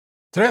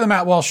Today on the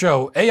Matt Walsh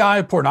Show,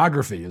 AI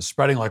pornography is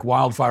spreading like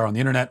wildfire on the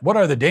internet. What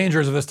are the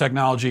dangers of this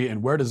technology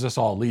and where does this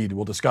all lead?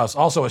 We'll discuss.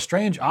 Also, a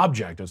strange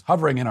object is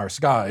hovering in our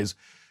skies.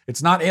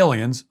 It's not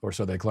aliens, or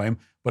so they claim,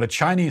 but a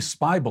Chinese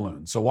spy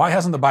balloon. So why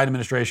hasn't the Biden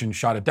administration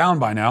shot it down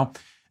by now?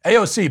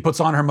 AOC puts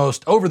on her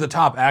most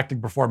over-the-top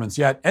acting performance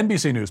yet.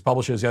 NBC News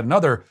publishes yet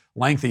another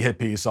lengthy hit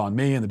piece on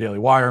me in the Daily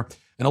Wire.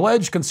 An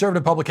alleged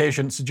conservative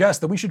publication suggests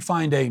that we should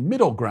find a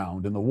middle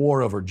ground in the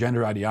war over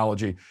gender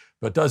ideology.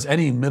 But does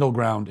any middle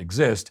ground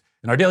exist?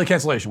 In our daily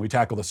cancellation, we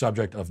tackle the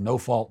subject of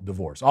no-fault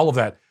divorce. All of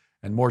that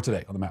and more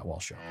today on The Matt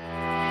Walsh Show.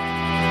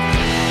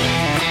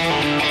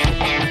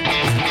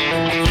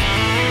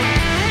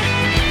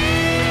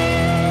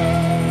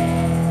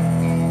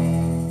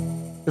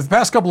 If the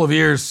past couple of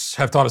years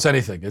have taught us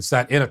anything, it's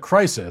that in a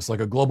crisis, like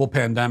a global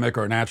pandemic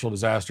or a natural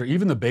disaster,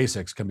 even the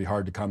basics can be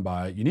hard to come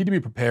by. You need to be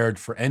prepared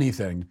for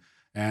anything.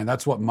 And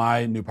that's what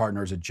my new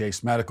partners at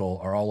Jace Medical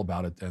are all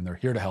about, it, and they're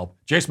here to help.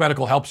 Jace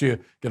Medical helps you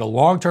get a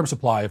long-term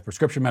supply of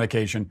prescription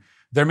medication.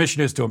 Their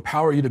mission is to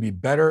empower you to be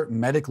better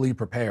medically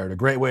prepared. A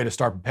great way to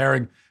start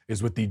preparing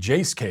is with the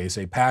Jace Case,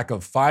 a pack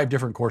of 5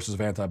 different courses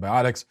of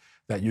antibiotics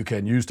that you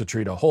can use to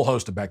treat a whole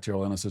host of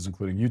bacterial illnesses,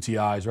 including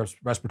UTIs,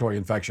 respiratory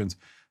infections,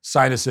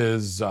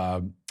 sinuses,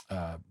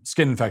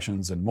 skin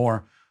infections, and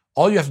more.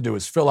 All you have to do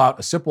is fill out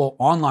a simple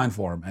online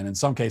form, and in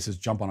some cases,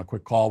 jump on a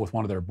quick call with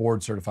one of their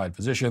board-certified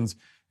physicians.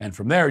 And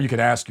from there, you can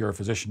ask your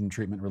physician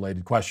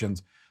treatment-related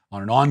questions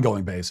on an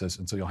ongoing basis,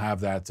 and so you'll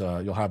have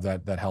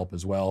that help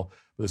as well.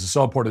 But this is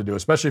so important to do,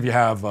 especially if you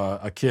have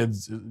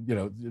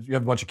you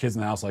have a bunch of kids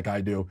in the house like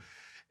I do,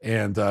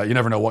 and you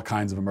never know what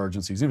kinds of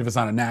emergencies, even if it's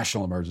not a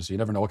national emergency, you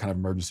never know what kind of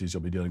emergencies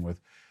you'll be dealing with.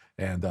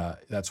 And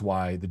that's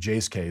why the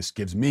Jace Case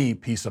gives me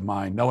peace of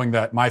mind, knowing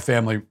that my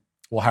family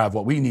will have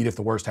what we need if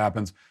the worst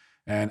happens.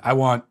 And I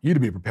want you to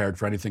be prepared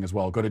for anything as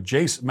well. Go to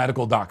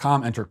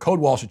jacemedical.com, enter code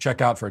Walsh at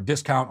checkout for a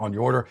discount on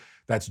your order.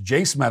 That's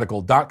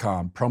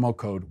jacemedical.com, promo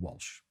code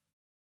Walsh.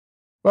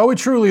 Well, we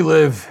truly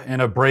live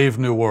in a brave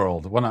new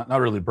world. Well, not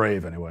really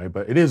brave anyway,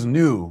 but it is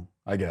new,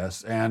 I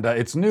guess. And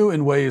it's new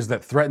in ways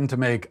that threaten to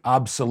make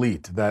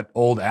obsolete that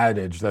old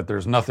adage that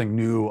there's nothing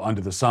new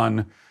under the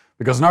sun.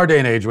 Because in our day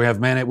and age, we have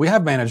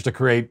managed to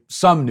create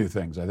some new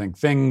things. I think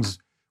things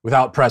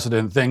without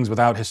precedent, things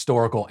without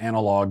historical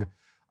analog.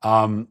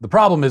 The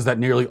problem is that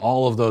nearly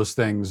all of those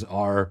things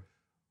are,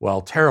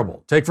 well,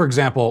 terrible. Take, for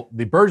example,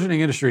 the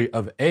burgeoning industry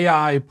of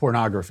AI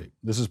pornography.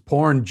 This is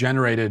porn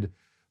generated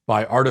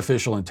by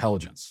artificial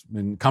intelligence. It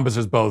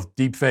encompasses both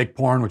deepfake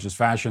porn, which is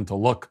fashioned to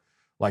look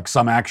like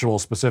some actual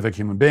specific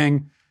human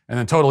being, and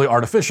then totally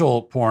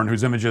artificial porn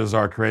whose images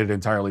are created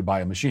entirely by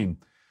a machine.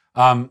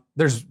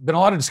 There's been a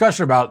lot of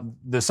discussion about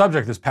the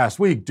subject this past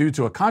week due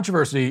to a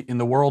controversy in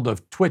the world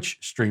of Twitch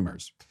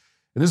streamers.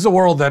 And this is a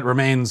world that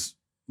remains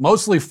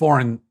mostly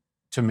foreign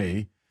to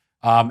me,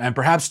 and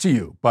perhaps to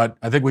you, but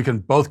I think we can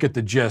both get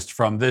the gist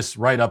from this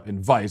write-up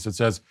in Vice. It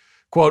says,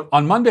 quote,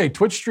 on Monday,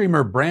 Twitch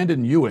streamer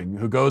Brandon Ewing,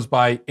 who goes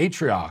by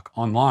Atrioc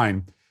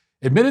online,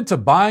 admitted to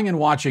buying and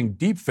watching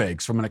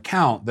deepfakes from an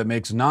account that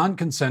makes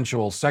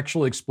non-consensual,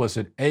 sexually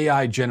explicit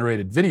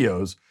AI-generated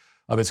videos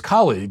of his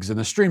colleagues in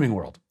the streaming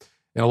world.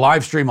 In a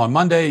live stream on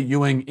Monday,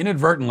 Ewing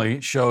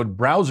inadvertently showed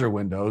browser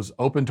windows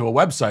open to a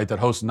website that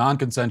hosts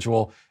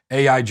non-consensual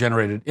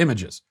AI-generated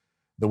images.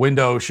 The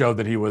window showed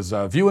that he was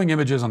viewing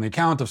images on the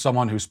account of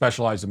someone who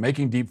specialized in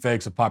making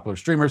deepfakes of popular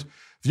streamers.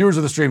 Viewers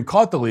of the stream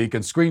caught the leak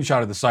and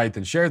screenshotted the site,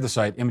 then shared the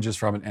site, images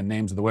from it, and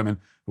names of the women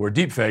who were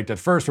deepfaked. At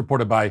first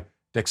reported by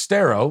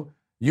Dextero,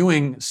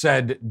 Ewing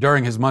said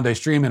during his Monday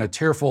stream in a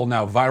tearful,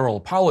 now viral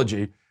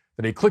apology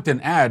that he clicked an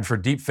ad for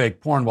deepfake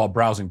porn while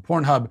browsing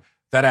Pornhub.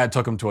 That ad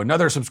took him to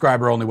another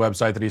subscriber-only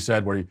website that he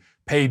said where he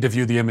paid to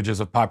view the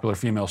images of popular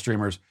female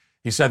streamers.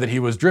 He said that he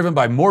was driven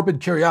by morbid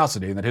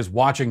curiosity and that his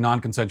watching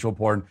non-consensual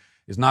porn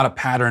is not a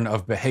pattern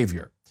of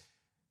behavior.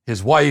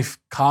 His wife,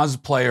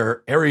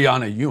 cosplayer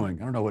Ariana Ewing,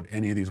 I don't know what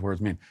any of these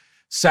words mean,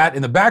 sat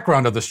in the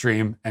background of the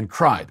stream and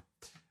cried.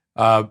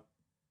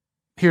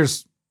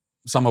 Here's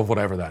some of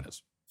whatever that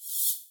is.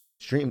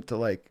 Stream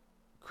to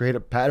create a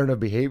pattern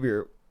of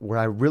behavior where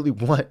I really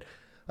want,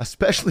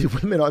 especially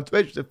women on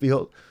Twitch, to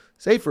feel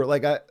safer.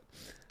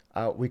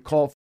 We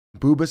call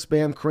booba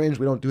spam cringe.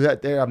 We don't do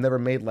that there. I've never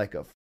made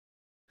a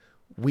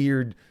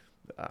weird,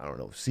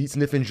 seat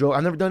sniffing joke.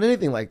 I've never done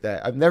anything like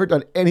that. I've never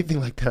done anything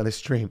like that on this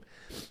stream.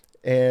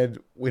 And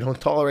we don't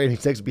tolerate any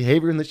sex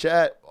behavior in the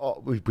chat.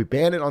 We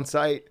ban it on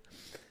site.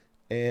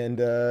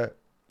 And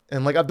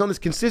I've done this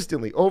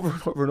consistently over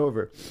and over and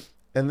over.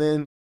 And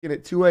then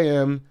at 2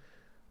 a.m.,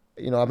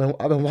 I've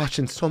been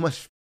watching so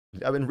much.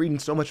 I've been reading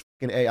so much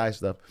fucking AI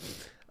stuff.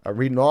 I'm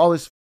reading all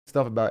this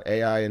stuff about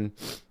AI and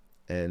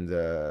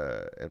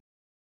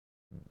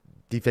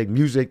deepfake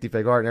music,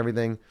 deepfake art, and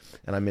everything.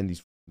 And I'm in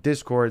these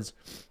Discords,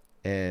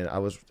 and I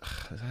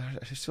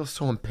just feel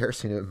so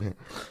embarrassing to me.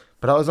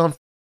 But I was on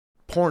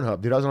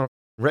Pornhub, dude. I was on a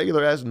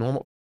regular ass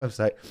normal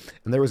website,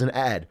 and there was an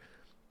ad.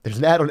 There's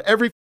an ad on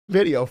every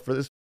video for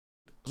this.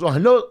 So I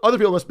know other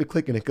people must be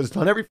clicking it because it's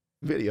on every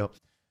video.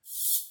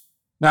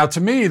 Now,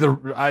 to me, the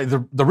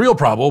real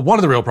problem, one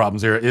of the real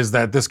problems here, is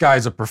that this guy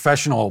is a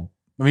professional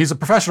I mean, he's a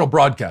professional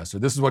broadcaster.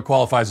 This is what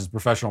qualifies as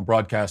professional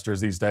broadcasters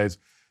these days.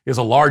 He has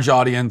a large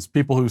audience,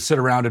 people who sit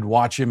around and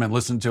watch him and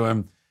listen to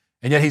him,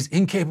 and yet he's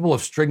incapable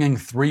of stringing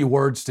 3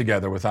 words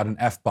together without an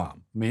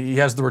F-bomb. I mean, he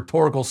has the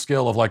rhetorical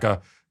skill of like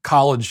a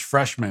college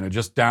freshman who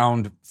just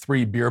downed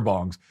 3 beer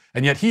bongs,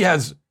 and yet he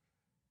has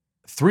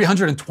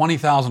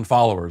 320,000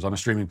 followers on a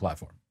streaming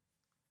platform.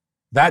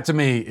 That, to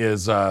me,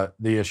 is the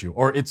issue,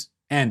 or it's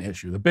an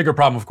issue. The bigger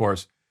problem, of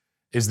course,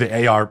 is the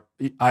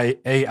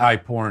AI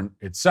porn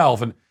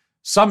itself, and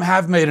some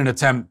have made an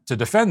attempt to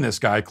defend this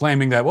guy,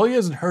 claiming that, well, he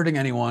isn't hurting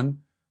anyone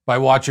by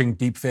watching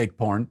deepfake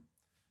porn.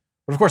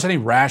 But of course, any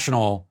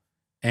rational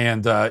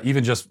and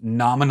even just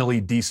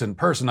nominally decent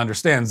person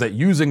understands that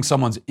using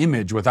someone's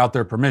image without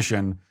their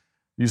permission,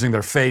 using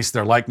their face,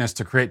 their likeness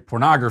to create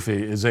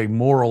pornography is a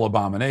moral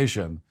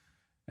abomination.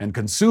 And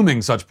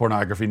consuming such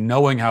pornography,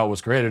 knowing how it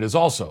was created, is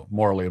also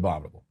morally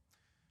abominable.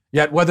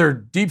 Yet whether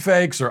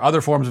deepfakes or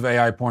other forms of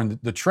AI porn,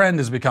 the trend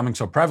is becoming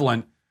so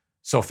prevalent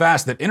so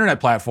fast that internet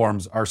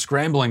platforms are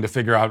scrambling to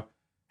figure out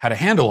how to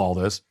handle all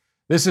this.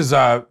 This is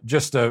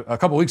just a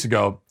couple weeks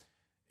ago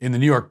in the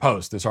New York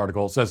Post. This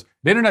article says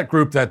the internet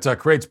group that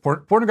creates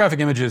pornographic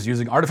images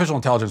using artificial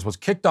intelligence was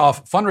kicked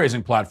off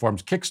fundraising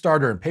platforms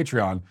Kickstarter and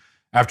Patreon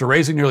after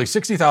raising nearly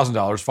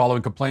 $60,000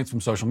 following complaints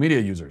from social media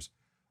users.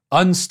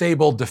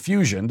 Unstable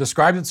Diffusion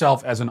described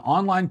itself as an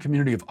online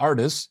community of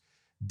artists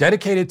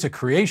dedicated to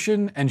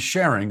creation and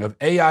sharing of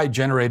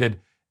AI-generated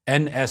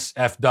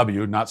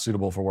NSFW, not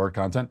suitable for work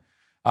content.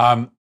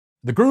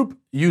 The group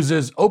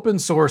uses open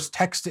source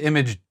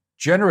text-to-image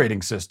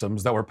generating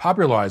systems that were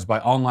popularized by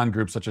online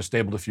groups such as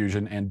Stable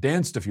Diffusion and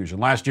Dance Diffusion.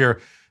 Last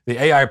year,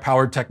 the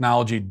AI-powered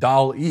technology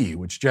DALL-E,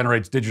 which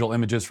generates digital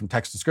images from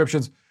text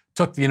descriptions,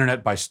 took the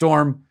internet by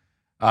storm.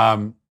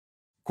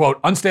 Quote,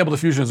 Unstable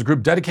Diffusion is a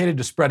group dedicated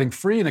to spreading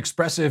free and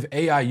expressive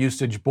AI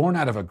usage born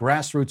out of a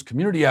grassroots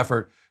community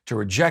effort to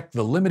reject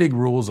the limiting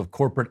rules of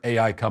corporate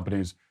AI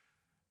companies,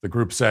 the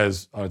group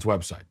says on its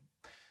website.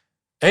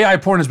 AI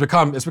porn has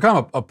become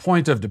a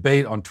point of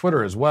debate on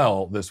Twitter as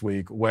well this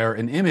week, where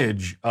an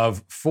image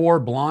of 4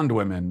 blonde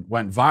women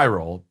went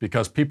viral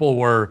because people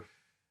were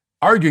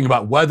arguing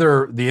about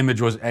whether the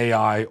image was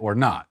AI or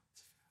not.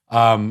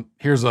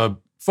 Here's a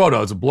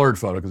photo. It's a blurred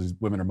photo because these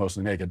women are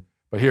mostly naked,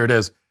 but here it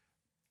is.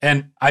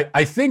 And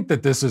I think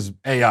that this is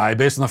AI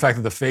based on the fact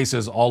that the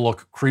faces all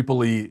look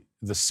creepily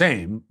the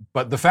same,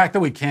 but the fact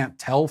that we can't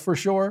tell for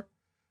sure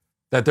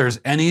that there's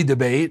any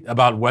debate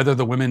about whether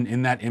the women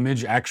in that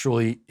image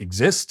actually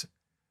exist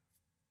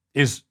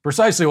is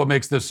precisely what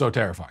makes this so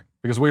terrifying.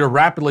 Because we are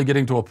rapidly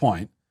getting to a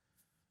point,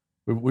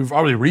 we've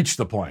already reached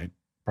the point,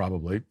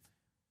 probably,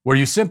 where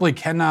you simply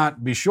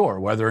cannot be sure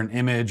whether an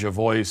image, a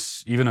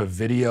voice, even a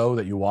video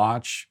that you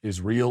watch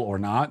is real or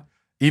not.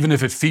 Even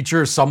if it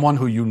features someone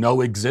who you know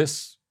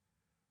exists,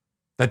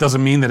 that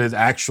doesn't mean that it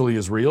actually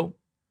is real.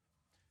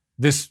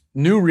 This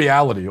new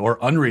reality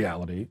or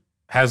unreality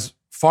has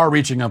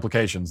far-reaching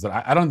implications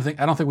that I don't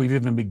think we've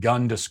even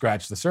begun to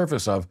scratch the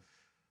surface of.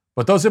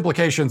 But those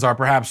implications are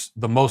perhaps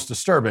the most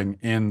disturbing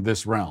in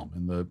this realm,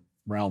 in the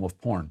realm of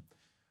porn.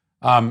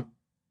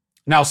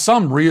 Now,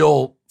 some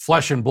real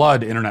flesh and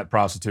blood internet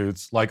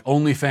prostitutes, like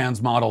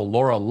OnlyFans model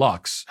Laura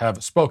Lux,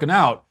 have spoken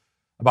out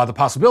about the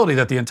possibility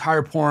that the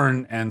entire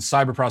porn and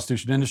cyber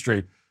prostitution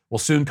industry will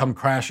soon come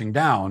crashing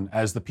down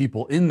as the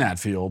people in that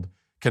field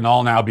can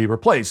all now be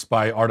replaced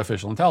by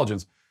artificial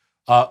intelligence.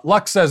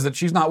 Lux says that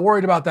she's not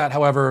worried about that,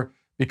 however,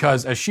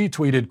 because as she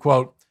tweeted,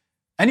 quote,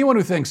 anyone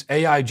who thinks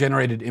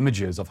AI-generated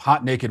images of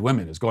hot naked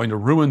women is going to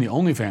ruin the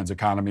OnlyFans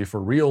economy for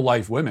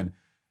real-life women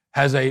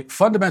has a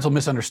fundamental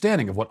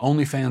misunderstanding of what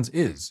OnlyFans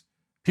is.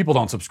 People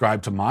don't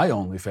subscribe to my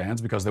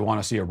OnlyFans because they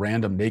want to see a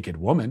random naked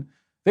woman.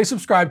 They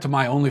subscribe to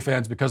my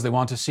OnlyFans because they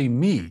want to see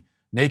me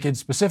naked,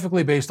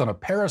 specifically based on a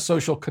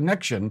parasocial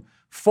connection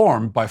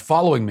formed by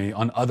following me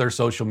on other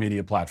social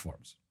media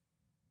platforms.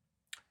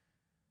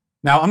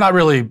 Now, I'm not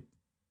really,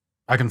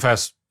 I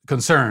confess,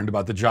 concerned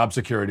about the job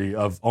security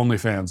of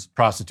OnlyFans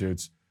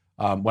prostitutes.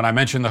 When I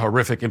mentioned the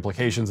horrific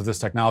implications of this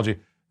technology,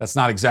 that's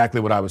not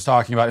exactly what I was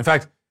talking about. In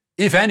fact,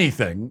 if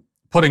anything,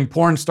 putting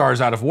porn stars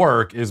out of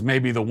work is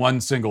maybe the one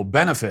single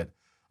benefit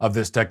of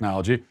this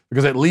technology,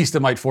 because at least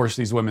it might force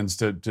these women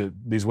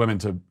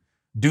to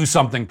do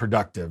something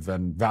productive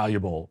and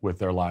valuable with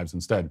their lives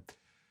instead.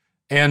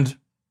 And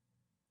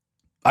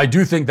I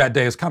do think that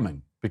day is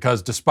coming,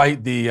 because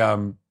despite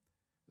the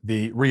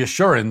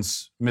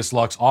reassurance Miss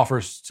Lux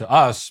offers to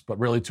us, but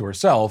really to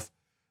herself,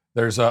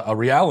 there's a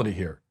reality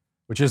here,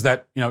 which is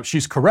that,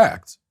 she's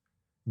correct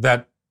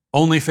that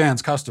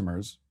OnlyFans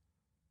customers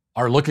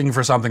are looking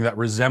for something that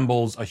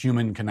resembles a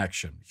human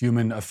connection,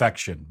 human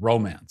affection,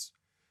 romance.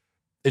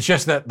 It's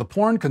just that the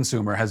porn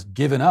consumer has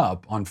given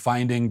up on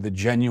finding the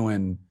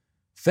genuine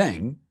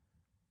thing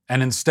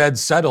and instead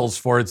settles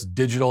for its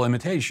digital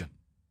imitation.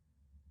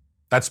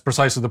 That's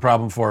precisely the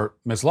problem for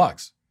Miss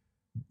Lux.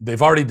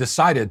 They've already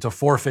decided to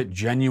forfeit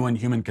genuine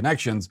human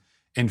connections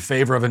in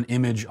favor of an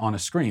image on a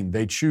screen.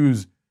 They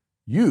choose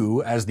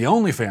you as the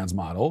OnlyFans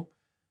model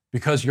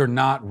because you're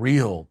not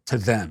real to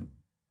them.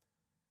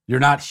 You're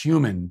not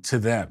human to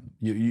them.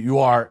 You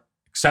are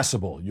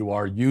accessible. You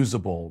are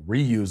usable,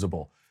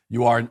 reusable.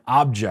 You are an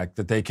object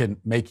that they can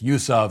make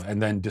use of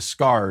and then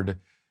discard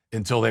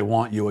until they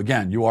want you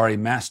again. You are a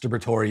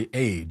masturbatory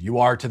aid. You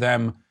are to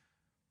them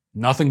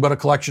nothing but a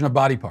collection of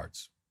body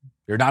parts.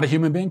 You're not a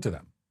human being to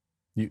them.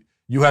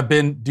 You have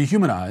been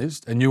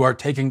dehumanized, and you are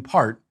taking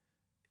part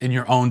in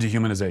your own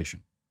dehumanization.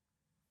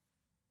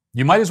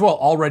 You might as well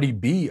already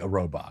be a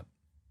robot,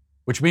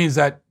 which means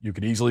that you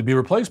could easily be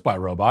replaced by a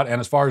robot, and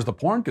as far as the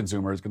porn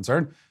consumer is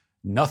concerned,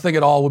 nothing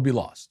at all would be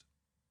lost.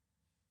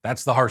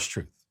 That's the harsh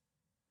truth.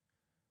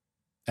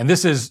 And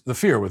this is the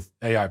fear with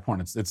AI porn.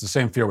 It's the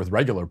same fear with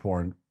regular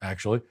porn,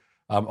 actually,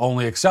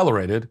 only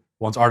accelerated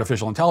once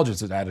artificial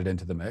intelligence is added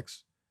into the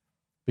mix.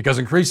 Because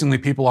increasingly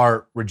people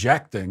are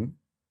rejecting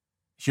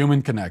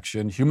human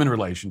connection, human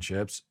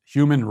relationships,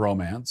 human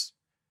romance,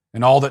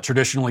 and all that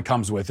traditionally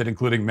comes with it,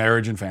 including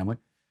marriage and family,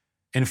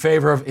 in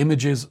favor of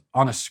images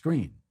on a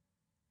screen.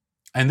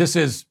 And this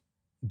is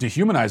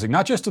dehumanizing,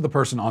 not just to the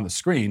person on the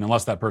screen,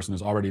 unless that person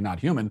is already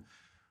not human,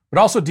 but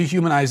also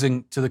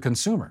dehumanizing to the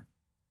consumer.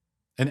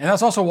 And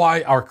that's also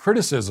why our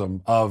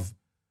criticism of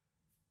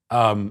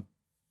the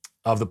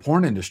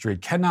porn industry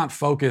cannot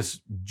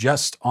focus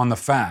just on the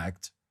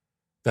fact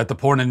that the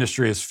porn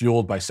industry is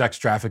fueled by sex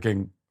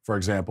trafficking, for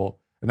example,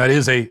 and that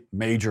is a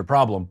major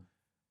problem.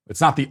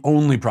 It's not the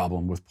only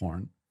problem with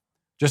porn.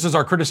 Just as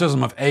our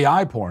criticism of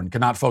AI porn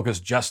cannot focus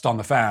just on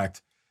the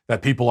fact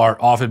that people are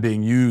often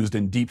being used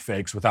in deep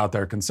fakes without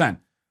their consent.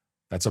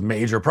 That's a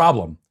major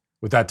problem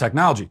with that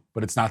technology,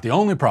 but it's not the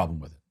only problem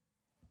with it.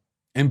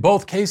 In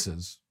both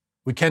cases,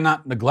 we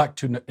cannot neglect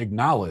to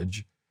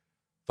acknowledge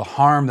the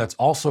harm that's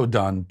also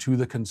done to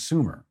the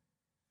consumer.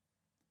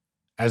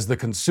 As the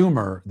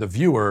consumer, the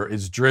viewer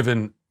is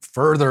driven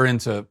further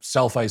into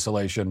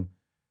self-isolation,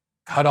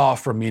 cut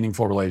off from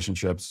meaningful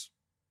relationships,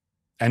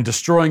 and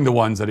destroying the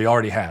ones that he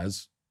already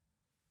has,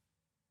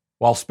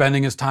 while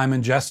spending his time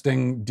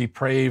ingesting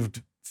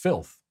depraved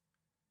filth.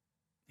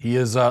 He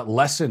is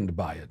lessened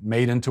by it,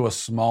 made into a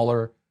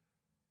smaller,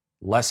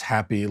 less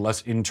happy,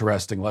 less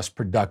interesting, less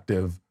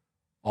productive,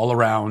 all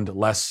around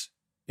less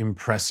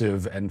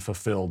impressive and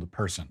fulfilled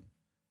person.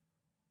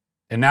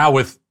 And now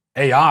with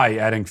AI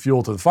adding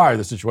fuel to the fire,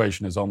 the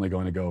situation is only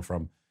going to go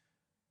from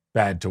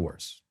bad to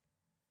worse,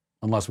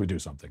 unless we do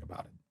something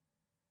about it.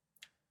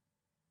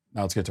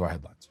 Now let's get to our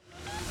headlines.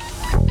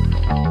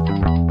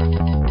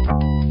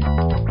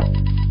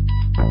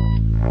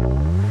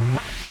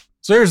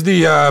 So here's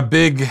the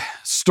big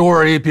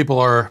story people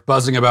are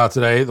buzzing about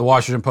today. The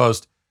Washington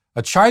Post.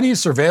 A Chinese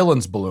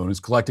surveillance balloon is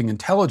collecting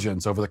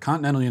intelligence over the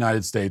continental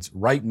United States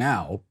right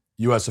now,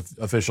 U.S.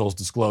 officials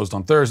disclosed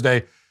on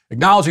Thursday,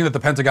 acknowledging that the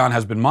Pentagon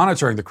has been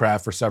monitoring the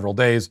craft for several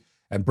days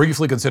and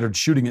briefly considered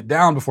shooting it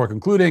down before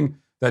concluding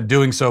that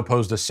doing so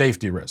posed a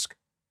safety risk.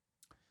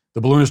 The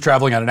balloon is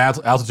traveling at an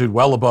altitude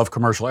well above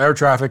commercial air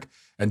traffic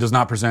and does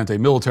not present a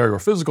military or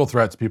physical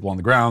threat to people on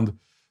the ground.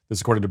 This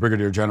according to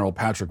Brigadier General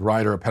Patrick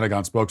Ryder, a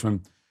Pentagon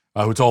spokesman,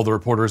 who told the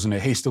reporters in a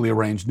hastily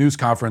arranged news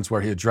conference where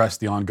he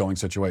addressed the ongoing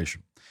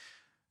situation.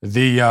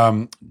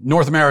 The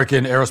North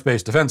American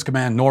Aerospace Defense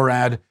Command,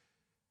 NORAD,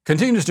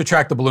 continues to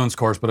track the balloon's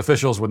course, but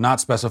officials would not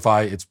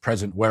specify its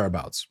present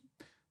whereabouts.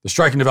 The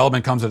striking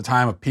development comes at a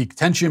time of peak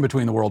tension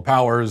between the world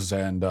powers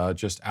and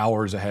just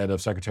hours ahead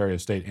of Secretary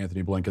of State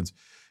Antony Blinken's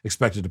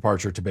expected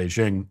departure to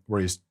Beijing,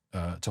 where he's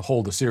to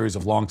hold a series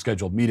of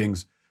long-scheduled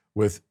meetings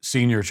with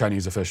senior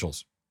Chinese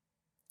officials.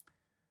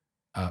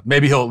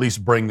 Maybe he'll at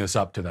least bring this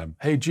up to them.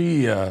 Hey,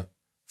 gee,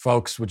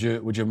 folks, would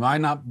you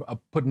mind not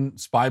putting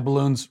spy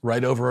balloons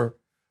right over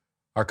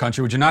our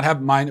country? Would you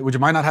mind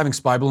not having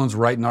spy balloons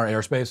right in our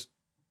airspace?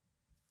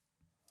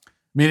 I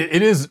mean,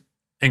 it is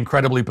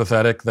incredibly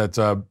pathetic that,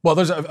 well,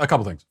 there's a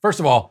couple things. First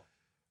of all,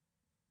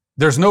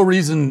 there's no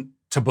reason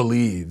to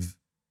believe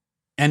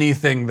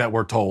anything that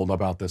we're told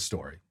about this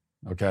story,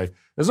 okay?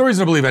 There's no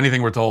reason to believe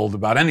anything we're told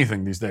about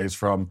anything these days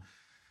from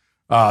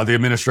the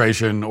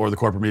administration or the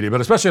corporate media,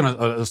 but especially in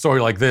a story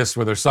like this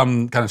where there's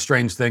some kind of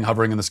strange thing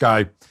hovering in the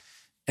sky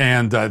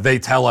and they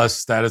tell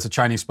us that it's a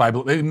Chinese spy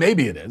balloon.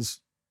 Maybe it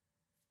is,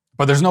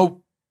 but there's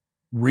no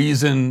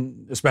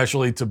reason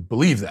especially to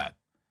believe that.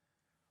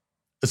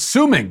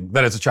 Assuming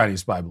that it's a Chinese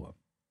spy balloon,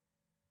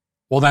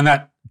 well, then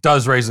that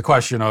does raise the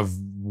question of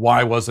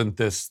why wasn't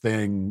this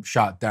thing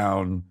shot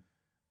down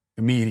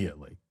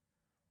immediately?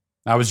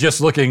 I was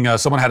just looking,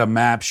 someone had a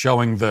map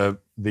showing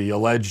the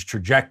alleged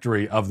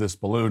trajectory of this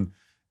balloon,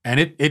 and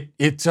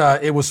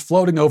it was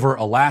floating over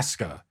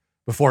Alaska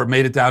before it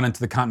made it down into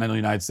the continental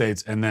United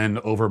States and then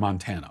over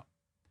Montana.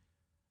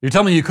 You're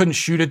telling me you couldn't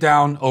shoot it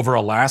down over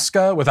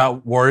Alaska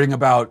without worrying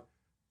about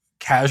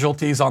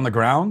casualties on the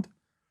ground?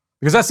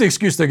 Because that's the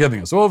excuse they're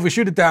giving us. Well, if we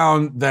shoot it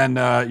down, then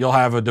you'll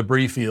have a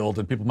debris field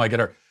and people might get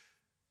hurt.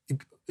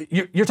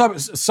 You're talking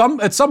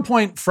at some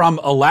point from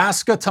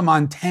Alaska to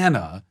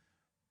Montana,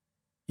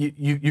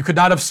 you could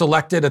not have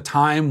selected a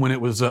time when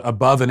it was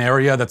above an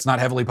area that's not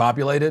heavily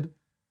populated.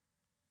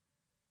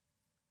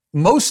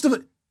 Most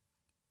of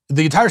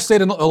the entire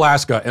state of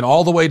Alaska and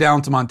all the way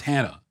down to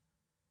Montana,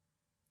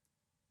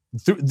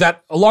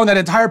 along that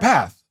entire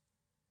path,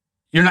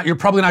 You're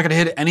probably not going to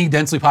hit any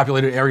densely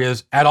populated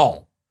areas at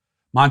all.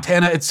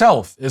 Montana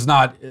itself is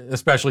not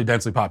especially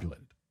densely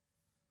populated.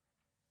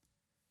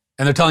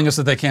 And they're telling us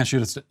that they can't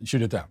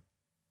shoot it down.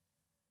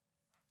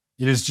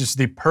 It is just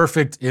the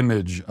perfect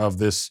image of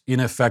this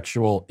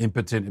ineffectual,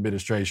 impotent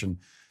administration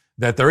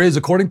that there is,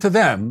 according to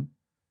them,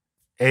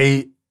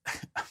 a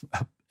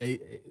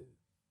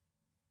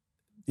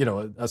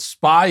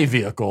spy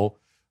vehicle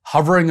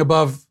hovering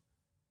above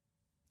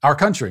our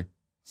country.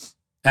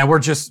 And we're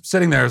just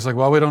sitting there. It's like,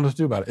 well, we don't know what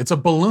to do about it. It's a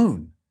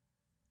balloon.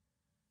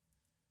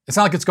 It's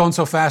not like it's going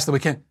so fast that we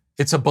can't.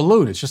 It's a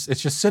balloon. It's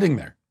just sitting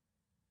there.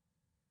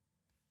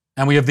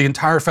 And we have the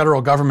entire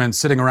federal government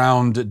sitting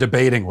around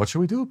debating, what should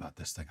we do about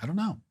this thing? I don't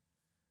know.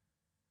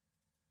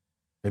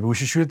 Maybe we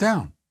should shoot it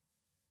down.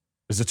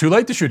 Is it too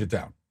late to shoot it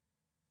down?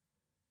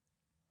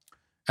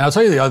 And I'll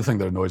tell you the other thing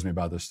that annoys me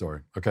about this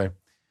story, okay,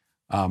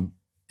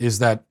 is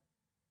that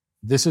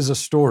this is a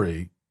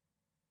story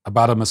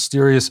about a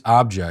mysterious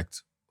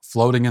object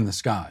floating in the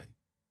sky.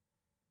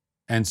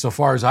 And so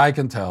far as I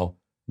can tell,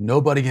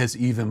 nobody has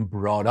even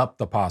brought up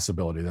the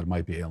possibility that it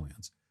might be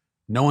aliens.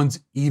 No one's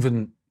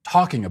even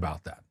talking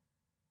about that.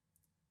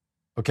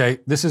 Okay,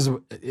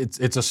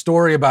 it's a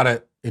story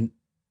about an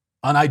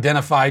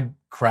unidentified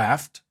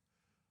craft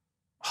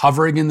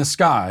hovering in the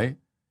sky,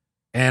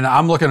 and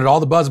I'm looking at all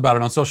the buzz about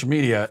it on social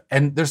media,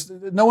 and there's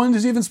no one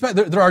is even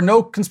there are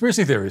no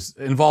conspiracy theories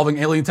involving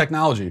alien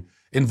technology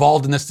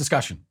involved in this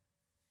discussion.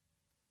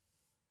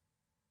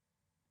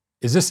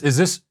 Is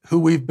this who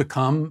we've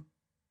become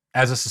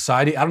as a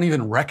society? I don't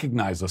even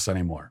recognize us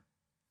anymore.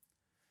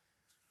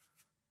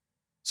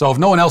 So if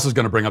no one else is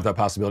going to bring up that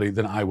possibility,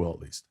 then I will at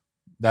least.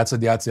 That's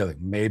the other thing.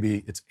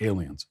 Maybe it's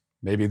aliens.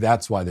 Maybe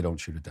that's why they don't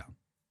shoot it down.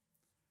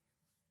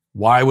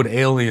 Why would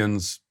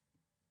aliens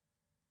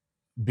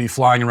be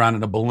flying around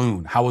in a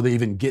balloon? How would they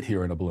even get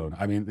here in a balloon?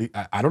 I mean,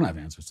 I don't have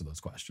answers to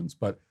those questions,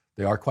 but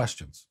they are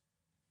questions.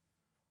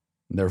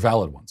 They're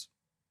valid ones.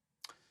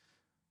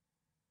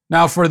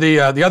 Now, for the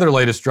other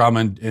latest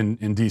drama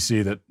in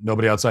D.C. that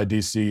nobody outside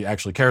D.C.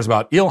 actually cares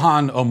about,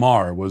 Ilhan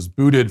Omar was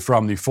booted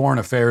from the Foreign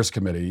Affairs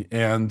Committee,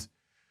 and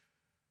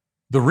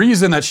the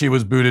reason that she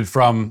was booted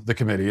from the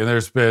committee,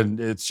 and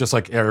it's just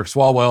like Eric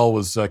Swalwell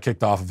was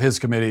kicked off of his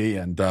committee,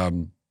 and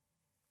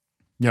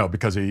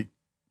because he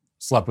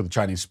slept with a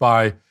Chinese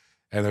spy,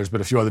 and there's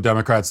been a few other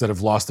Democrats that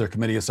have lost their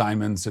committee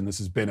assignments, and this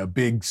has been a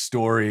big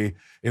story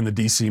in the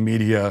D.C.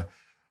 media.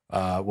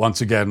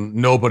 Once again,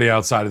 nobody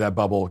outside of that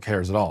bubble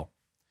cares at all.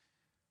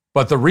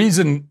 But the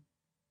reason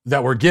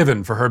that we're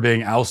given for her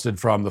being ousted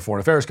from the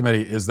Foreign Affairs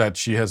Committee is that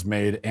she has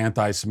made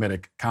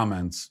anti-Semitic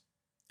comments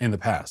in the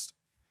past.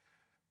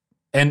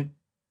 And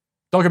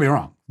don't get me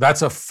wrong,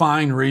 that's a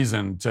fine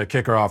reason to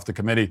kick her off the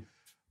committee.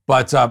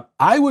 But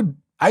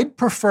I'd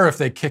prefer if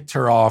they kicked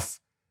her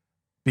off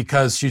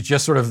because she's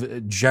just sort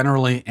of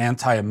generally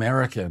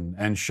anti-American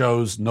and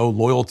shows no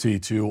loyalty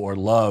to or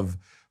love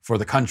for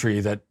the country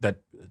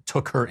that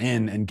took her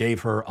in and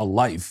gave her a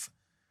life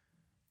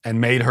and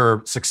made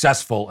her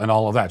successful and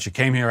all of that. She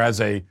came here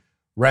as a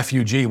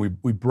refugee. We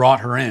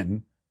brought her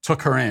in,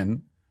 took her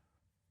in,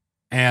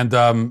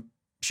 and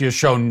she has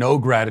shown no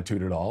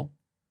gratitude at all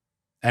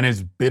and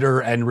is bitter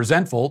and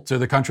resentful to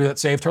the country that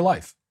saved her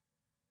life.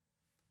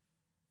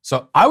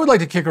 So I would like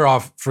to kick her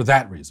off for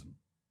that reason.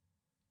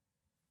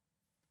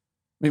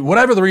 I mean,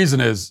 whatever the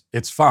reason is,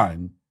 it's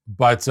fine.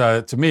 But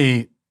to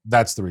me,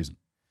 that's the reason.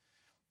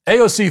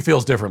 AOC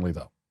feels differently,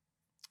 though.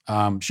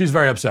 She's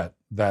very upset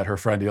that her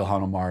friend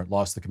Ilhan Omar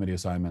lost the committee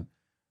assignment.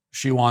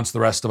 She wants the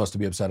rest of us to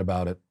be upset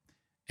about it.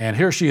 And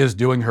here she is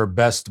doing her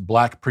best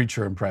black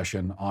preacher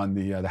impression on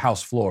the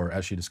House floor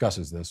as she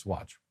discusses this.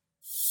 Watch.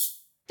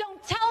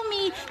 Don't tell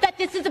me that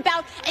this is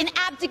about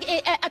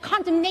a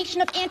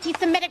condemnation of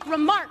anti-Semitic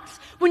remarks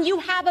when you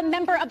have a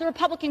member of the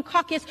Republican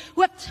caucus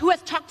who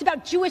has talked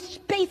about Jewish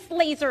space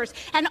lasers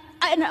and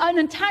an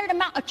entire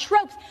amount of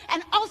tropes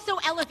and also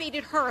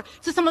elevated her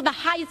to some of the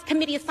highest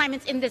committee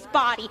assignments in this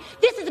body.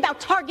 This is about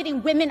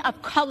targeting women of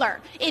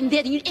color in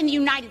the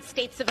United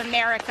States of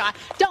America.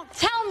 Don't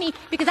tell me,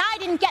 because I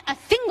didn't get a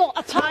single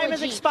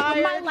apology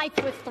when my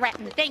life was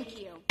threatened. Thank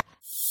you.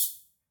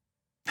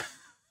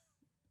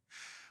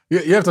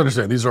 You have to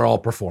understand, these are all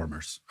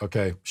performers,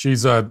 okay?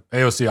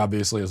 AOC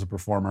obviously is a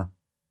performer.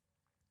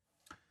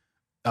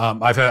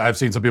 I've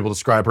seen some people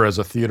describe her as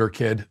a theater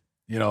kid,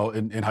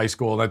 in high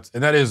school. And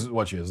that is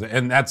what she is.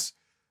 And that's,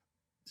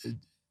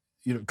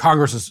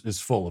 Congress is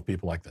full of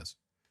people like this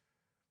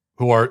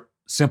who are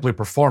simply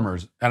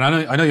performers. And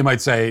I know you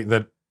might say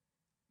that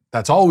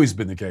that's always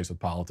been the case with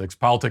politics.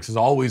 Politics has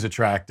always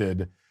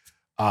attracted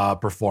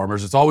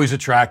performers. It's always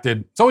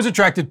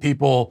attracted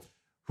people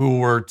who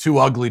were too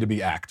ugly to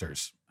be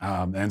actors.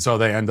 And so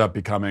they end up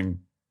becoming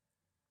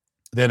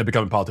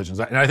politicians.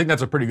 And I think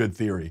that's a pretty good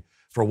theory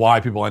for why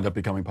people end up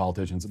becoming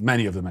politicians,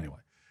 many of them anyway.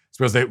 It's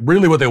because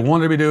what they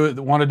want to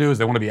do is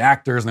they want to be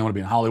actors and they want to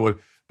be in Hollywood,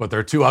 but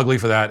they're too ugly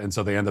for that, and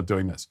so they end up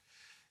doing this.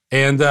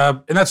 And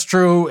that's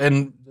true,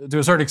 and to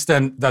a certain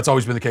extent, that's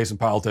always been the case in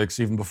politics,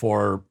 even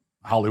before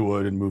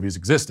Hollywood and movies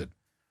existed.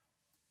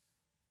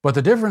 But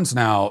the difference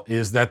now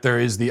is that there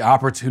is the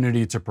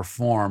opportunity to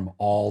perform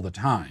all the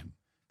time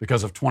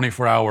because of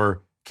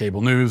 24-hour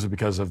cable news,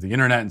 because of the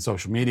internet and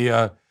social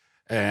media.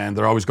 And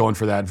they're always going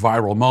for that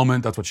viral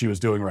moment. That's what she was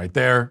doing right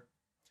there,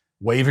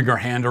 waving her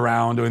hand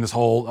around, doing this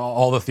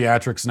all the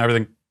theatrics and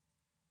everything.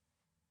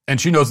 And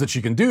she knows that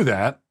she can do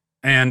that.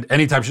 And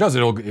anytime she does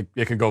it,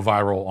 it can go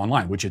viral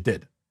online, which it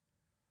did.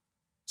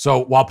 So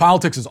while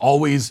politics has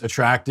always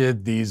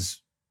attracted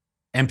these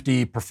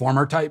empty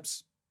performer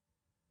types,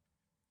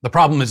 the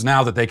problem is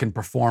now that they can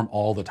perform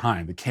all the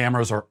time. The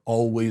cameras are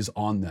always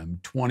on them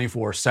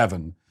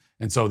 24/7.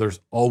 And so there's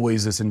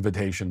always this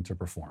invitation to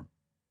perform.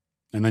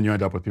 And then you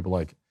end up with people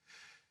like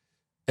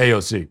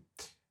AOC.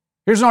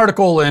 Here's an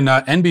article in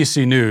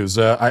NBC News.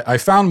 I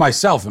found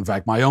myself, in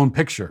fact, my own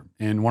picture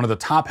in one of the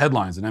top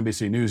headlines in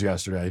NBC News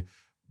yesterday,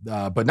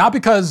 but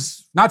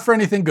not for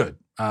anything good.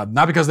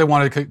 Not because they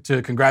wanted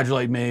to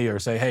congratulate me or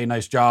say, hey,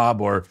 nice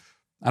job, or,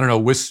 I don't know,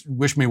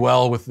 wish me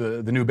well with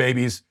the new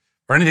babies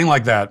or anything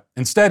like that.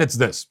 Instead, it's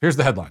this. Here's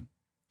the headline.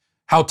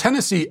 How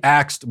Tennessee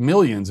axed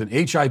millions in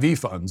HIV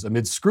funds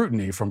amid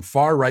scrutiny from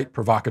far-right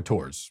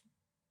provocateurs.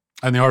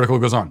 And the article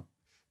goes on.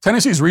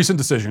 Tennessee's recent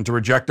decision to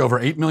reject over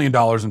 $8 million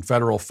in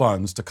federal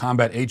funds to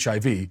combat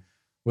HIV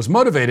was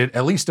motivated,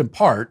 at least in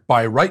part,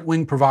 by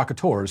right-wing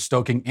provocateurs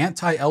stoking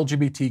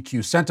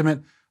anti-LGBTQ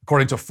sentiment,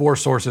 according to 4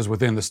 sources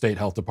within the state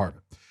health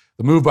department.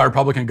 The move by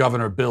Republican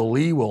Governor Bill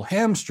Lee will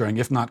hamstring,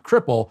 if not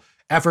cripple,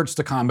 efforts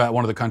to combat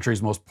one of the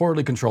country's most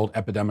poorly controlled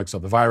epidemics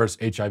of the virus,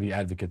 HIV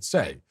advocates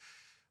say.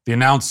 The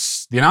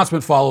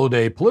announcement followed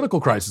a political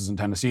crisis in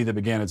Tennessee that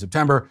began in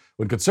September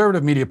when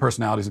conservative media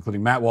personalities,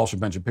 including Matt Walsh and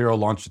Ben Shapiro,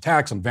 launched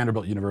attacks on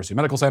Vanderbilt University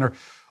Medical Center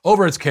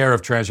over its care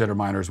of transgender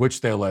minors,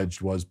 which they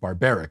alleged was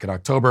barbaric. In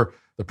October,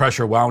 the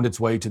pressure wound its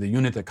way to the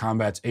unit that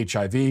combats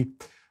HIV,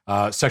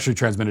 sexually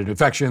transmitted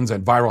infections,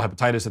 and viral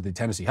hepatitis at the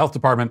Tennessee Health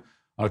Department.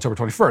 On October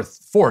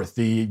 24th,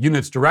 the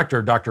unit's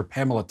director, Dr.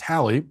 Pamela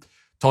Talley,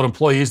 told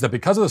employees that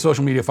because of the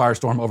social media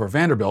firestorm over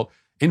Vanderbilt,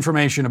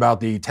 information about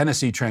the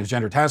Tennessee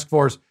Transgender Task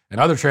Force and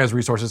other trans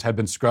resources had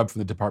been scrubbed from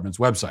the department's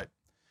website.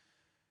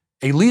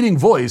 A leading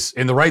voice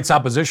in the right's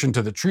opposition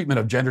to the treatment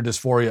of gender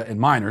dysphoria in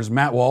minors,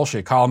 Matt Walsh,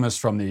 a columnist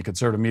from the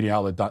conservative media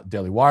outlet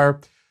Daily Wire,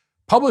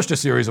 published a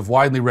series of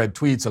widely read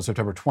tweets on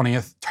September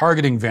 20th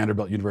targeting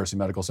Vanderbilt University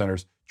Medical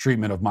Center's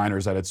treatment of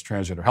minors at its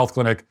transgender health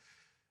clinic.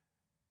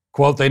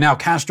 Quote, they now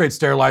castrate,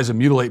 sterilize, and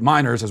mutilate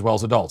minors as well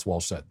as adults,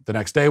 Walsh said. The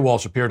next day,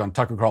 Walsh appeared on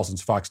Tucker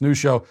Carlson's Fox News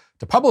show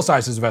to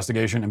publicize his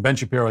investigation, and Ben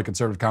Shapiro, a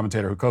conservative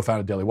commentator who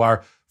co-founded Daily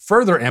Wire,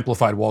 further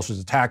amplified Walsh's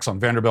attacks on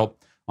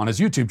Vanderbilt on his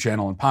YouTube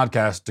channel and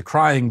podcast,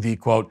 decrying the,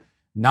 quote,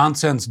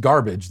 nonsense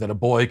garbage that a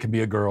boy can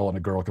be a girl and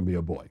a girl can be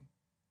a boy.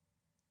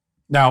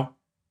 Now,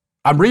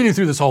 I'm reading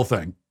through this whole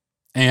thing,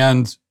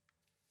 and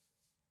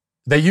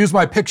they use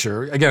my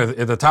picture, again,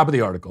 at the top of the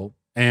article,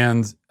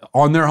 and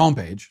on their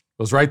homepage, it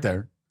was right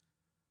there,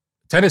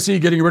 Tennessee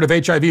getting rid of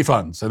HIV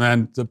funds, and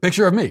then the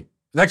picture of me.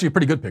 It's actually a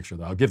pretty good picture,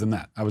 though. I'll give them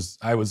that. I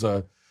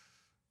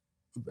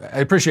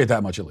appreciate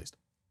that much at least.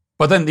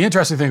 But then the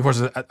interesting thing, of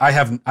course, is I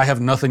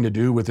have nothing to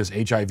do with this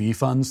HIV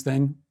funds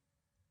thing.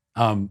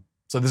 So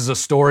this is a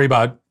story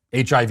about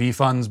HIV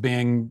funds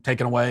being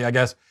taken away, I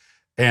guess,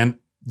 and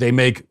they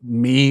make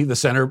me the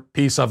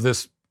centerpiece of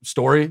this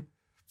story,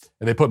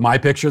 and they put my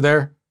picture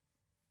there.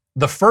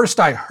 The first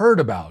I heard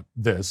about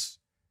this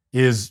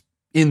is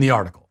in the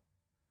article.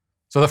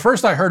 So the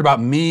first I heard about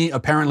me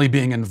apparently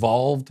being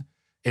involved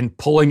in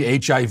pulling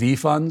HIV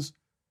funds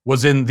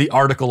was in the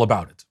article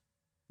about it,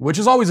 which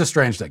is always a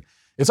strange thing.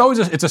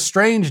 It's a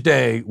strange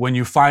day when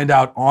you find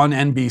out on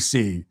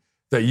NBC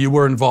that you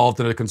were involved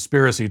in a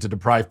conspiracy to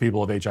deprive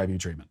people of HIV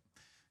treatment,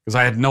 because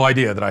I had no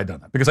idea that I had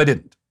done that, because I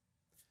didn't.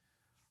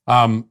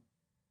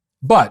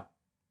 But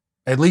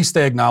at least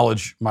they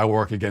acknowledge my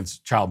work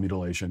against child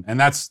mutilation, and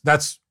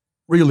that's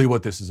really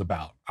what this is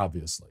about,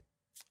 obviously.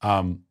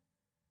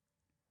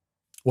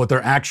 What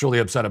they're actually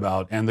upset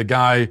about. And the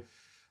guy,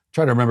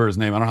 try to remember his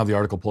name. I don't have the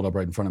article pulled up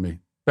right in front of me.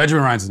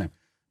 Benjamin Ryan's his name.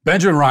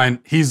 Benjamin Ryan,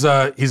 he's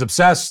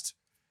obsessed.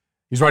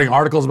 He's writing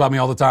articles about me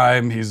all the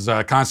time. He's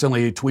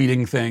constantly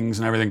tweeting things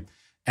and everything.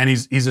 And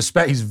he's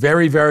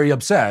very, very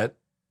upset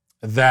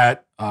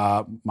that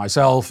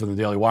myself and the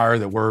Daily Wire,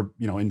 that we're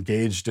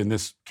engaged in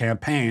this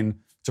campaign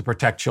to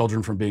protect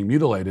children from being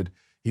mutilated.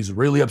 He's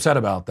really upset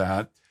about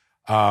that.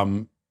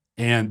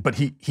 But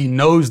he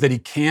knows that he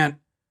can't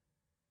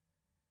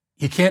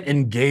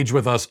engage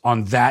with us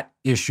on that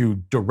issue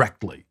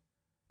directly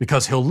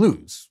because he'll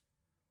lose.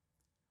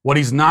 What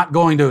he's not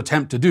going to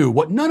attempt to do,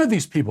 what none of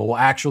these people will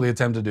actually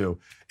attempt to do,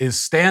 is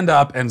stand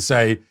up and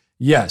say,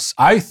 yes,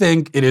 I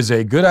think it is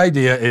a good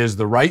idea, it is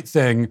the right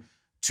thing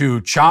to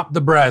chop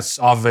the breasts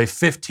off of a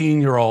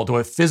 15-year-old to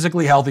a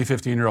physically healthy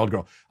 15-year-old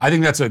girl. I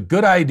think that's a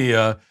good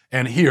idea,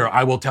 and here,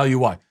 I will tell you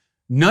why.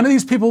 None of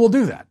these people will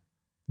do that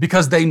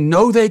because they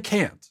know they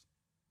can't.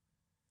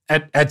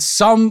 At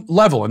some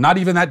level, and not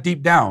even that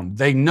deep down,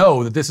 they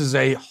know that this is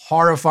a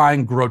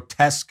horrifying,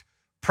 grotesque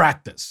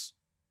practice,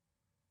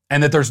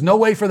 and that there's no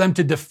way for them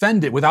to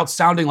defend it without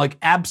sounding like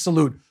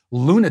absolute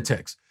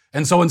lunatics.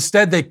 And so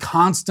instead, they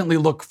constantly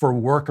look for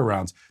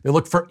workarounds. They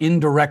look for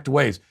indirect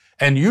ways.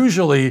 And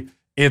usually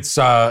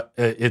they're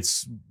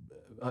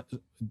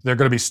going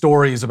to be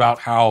stories about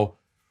how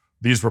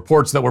these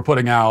reports that we're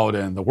putting out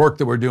and the work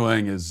that we're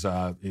doing is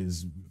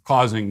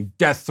causing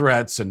death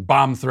threats and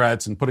bomb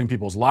threats and putting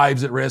people's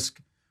lives at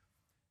risk.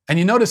 And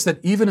you notice that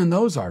even in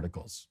those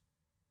articles,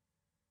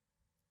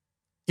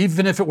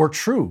 even if it were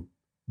true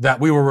that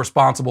we were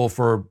responsible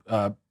for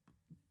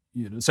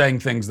saying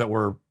things that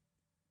were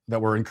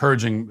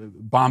encouraging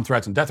bomb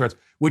threats and death threats,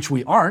 which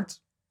we aren't,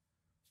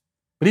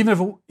 but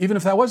even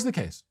if that was the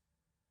case,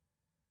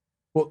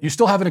 well, you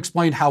still haven't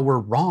explained how we're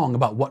wrong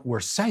about what we're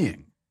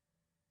saying,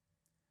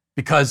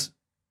 because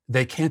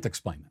they can't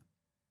explain that.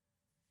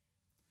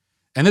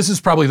 And this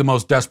is probably the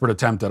most desperate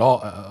attempt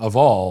of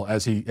all,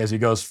 as he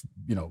goes,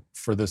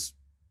 for this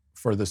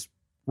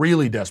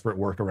really desperate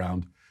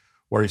workaround,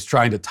 where he's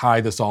trying to tie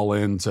this all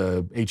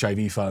into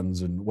HIV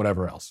funds and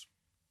whatever else.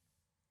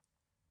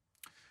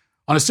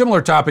 On a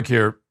similar topic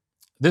here,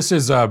 this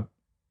is the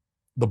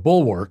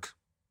Bulwark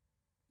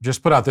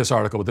just put out this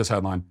article with this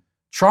headline: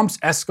 Trump's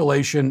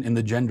escalation in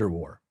the gender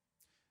war.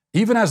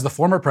 Even as the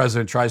former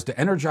president tries to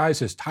energize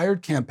his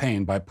tired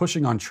campaign by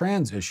pushing on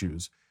trans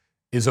issues,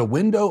 is a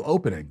window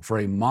opening for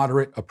a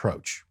moderate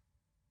approach.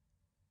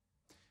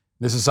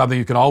 This is something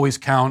you can always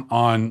count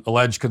on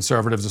alleged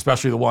conservatives,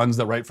 especially the ones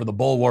that write for the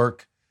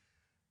Bulwark,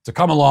 to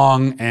come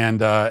along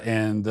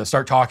and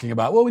start talking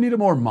about, well, we need a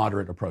more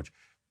moderate approach,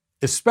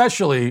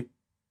 especially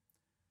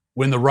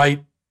when the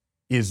right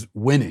is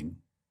winning,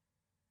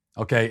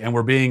 okay, and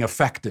we're being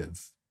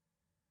effective,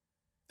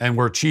 and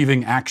we're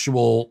achieving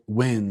actual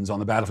wins on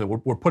the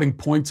battlefield. We're putting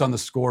points on the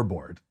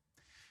scoreboard.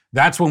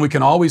 That's when we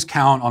can always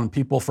count on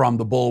people from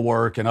the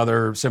Bulwark and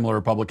other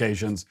similar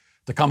publications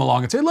to come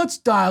along and say, let's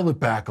dial it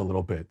back a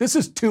little bit. This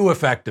is too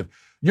effective.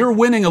 You're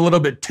winning a little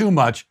bit too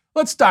much.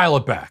 Let's dial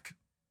it back.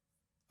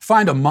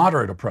 Find a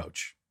moderate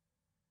approach.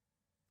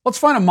 Let's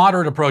find a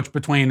moderate approach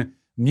between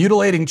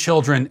mutilating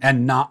children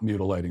and not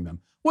mutilating them.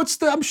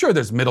 I'm sure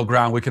there's middle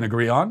ground we can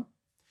agree on.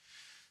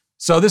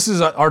 So this is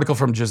an article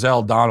from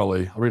Giselle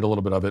Donnelly. I'll read a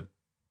little bit of it.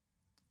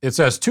 It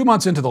says, 2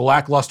 months into the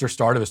lackluster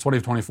start of his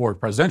 2024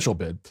 presidential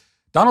bid,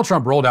 Donald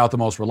Trump rolled out the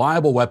most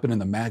reliable weapon in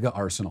the MAGA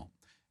arsenal,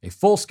 a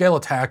full-scale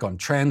attack on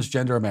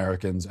transgender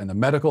Americans and the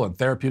medical and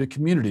therapeutic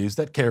communities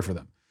that care for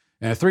them.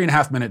 In a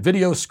 3.5-minute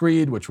video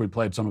screed, which we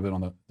played some of it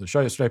on the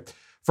show yesterday,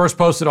 first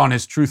posted on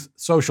his Truth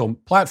Social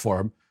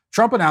platform,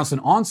 Trump announced an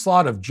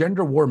onslaught of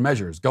gender war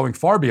measures going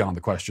far beyond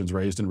the questions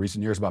raised in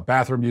recent years about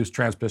bathroom use,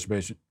 trans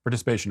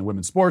participation in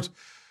women's sports,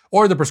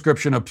 or the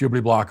prescription of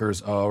puberty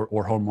blockers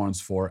or hormones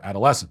for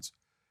adolescents.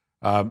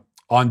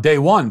 On day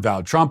one,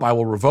 vowed Trump, I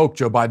will revoke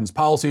Joe Biden's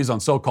policies on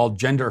so-called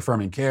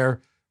gender-affirming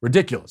care.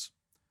 Ridiculous.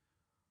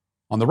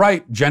 On the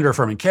right,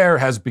 gender-affirming care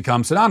has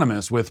become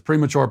synonymous with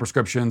premature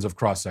prescriptions of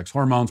cross-sex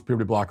hormones,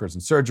 puberty blockers,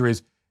 and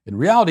surgeries. In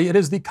reality, it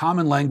is the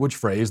common language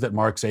phrase that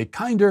marks a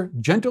kinder,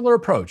 gentler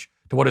approach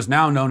to what is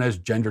now known as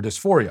gender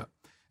dysphoria,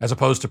 as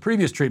opposed to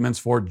previous treatments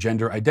for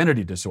gender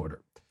identity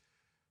disorder.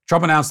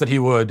 Trump announced that he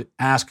would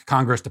ask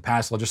Congress to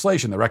pass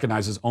legislation that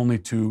recognizes only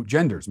two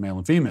genders, male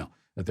and female,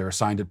 that they're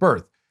assigned at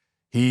birth.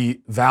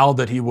 He vowed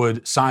that he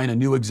would sign a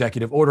new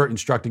executive order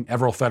instructing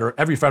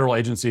every federal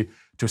agency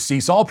to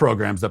cease all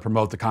programs that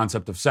promote the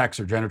concept of sex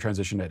or gender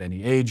transition at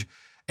any age,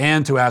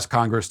 and to ask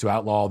Congress to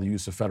outlaw the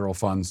use of federal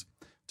funds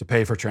to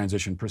pay for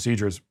transition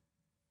procedures.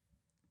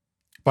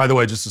 By the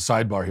way, just a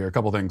sidebar here, a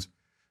couple things,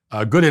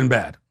 good and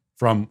bad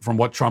from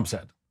what Trump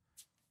said.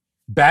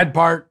 Bad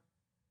part,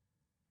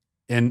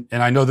 and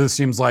I know this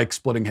seems like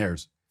splitting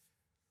hairs.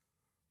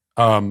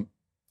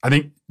 I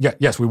think,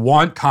 yes, we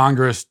want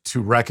Congress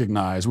to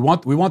recognize, we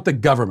want the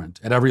government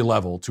at every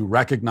level to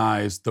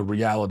recognize the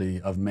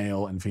reality of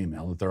male and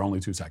female, that there are only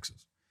two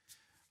sexes.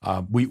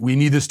 We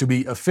need this to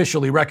be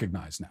officially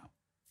recognized now.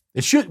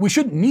 We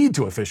shouldn't need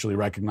to officially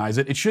recognize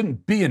it. It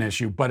shouldn't be an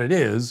issue, but it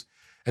is.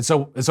 And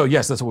so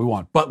yes, that's what we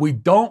want. But we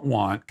don't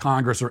want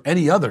Congress or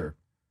any other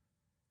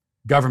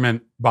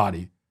government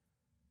body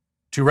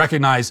to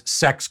recognize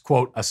sex,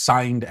 quote,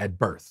 assigned at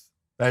birth.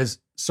 That is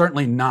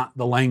certainly not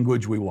the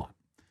language we want.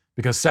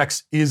 Because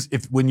sex is,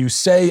 when you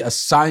say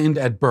assigned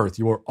at birth,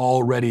 you are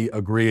already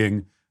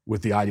agreeing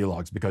with the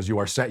ideologues, because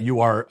you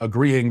are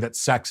agreeing that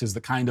sex is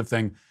the kind of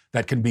thing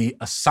that can be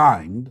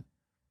assigned,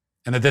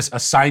 and that this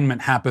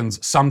assignment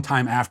happens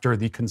sometime after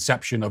the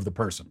conception of the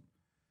person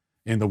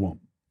in the womb.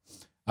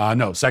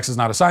 No, sex is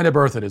not assigned at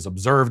birth. It is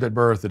observed at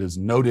birth. It is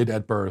noted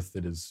at birth.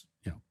 It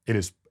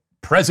is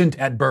present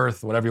at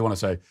birth, whatever you want to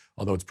say,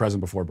 although it's present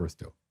before birth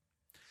too.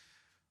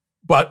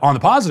 But on the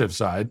positive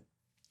side,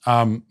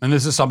 and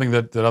this is something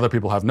that other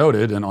people have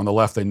noted, and on the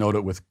left they note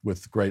it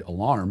with great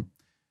alarm,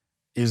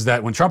 is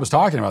that when Trump is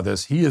talking about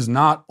this, he is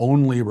not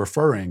only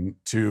referring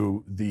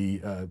to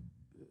the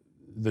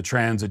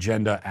trans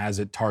agenda as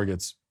it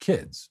targets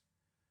kids.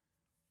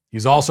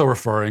 He's also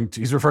referring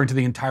to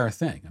the entire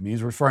thing. I mean,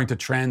 he's referring to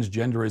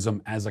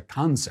transgenderism as a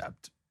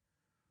concept,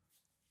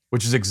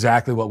 which is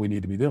exactly what we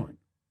need to be doing.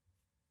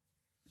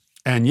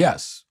 And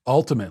yes,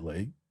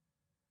 ultimately,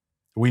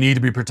 We need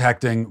to be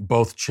protecting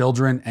both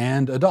children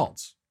and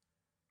adults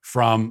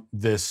from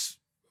these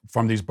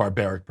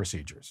barbaric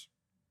procedures.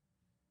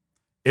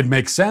 It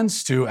makes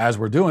sense to, as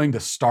we're doing, to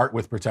start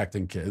with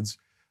protecting kids.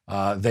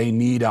 They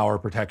need our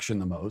protection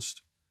the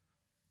most.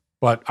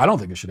 But I don't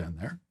think it should end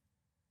there.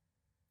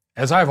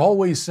 As I've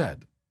always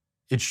said,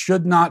 it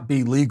should not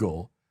be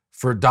legal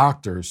for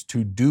doctors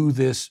to do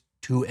this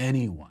to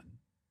anyone.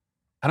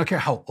 I don't care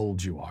how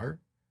old you are.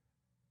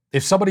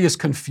 If somebody is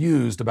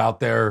confused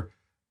about their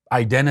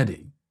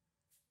identity,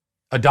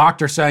 a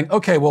doctor saying,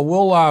 okay, well,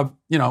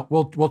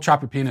 we'll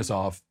chop your penis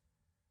off.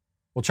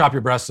 We'll chop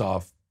your breasts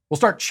off. We'll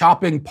start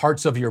chopping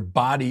parts of your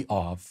body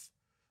off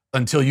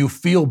until you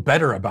feel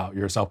better about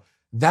yourself.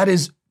 That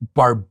is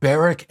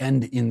barbaric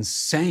and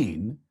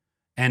insane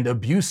and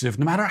abusive,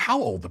 no matter how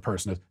old the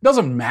person is. It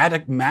doesn't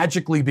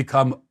magically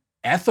become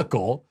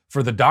ethical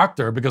for the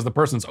doctor because the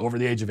person's over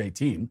the age of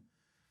 18.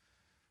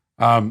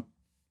 So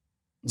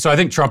I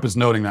think Trump is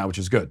noting that, which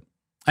is good.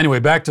 Anyway,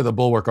 back to the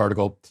Bulwark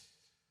article.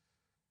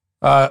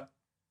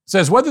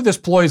 Says whether this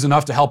ploy is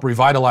enough to help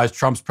revitalize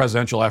Trump's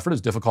presidential effort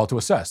is difficult to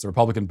assess. The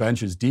Republican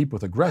bench is deep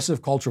with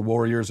aggressive culture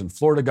warriors, and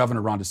Florida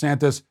Governor Ron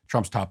DeSantis,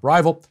 Trump's top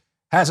rival,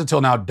 has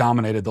until now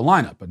dominated the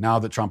lineup. But now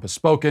that Trump has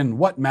spoken,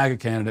 what MAGA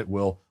candidate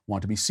will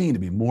want to be seen to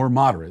be more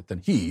moderate than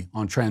he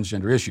on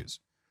transgender issues?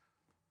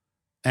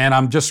 And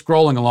I'm just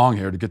scrolling along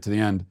here to get to the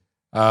end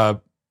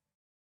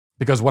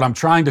because what I'm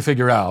trying to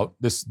figure out,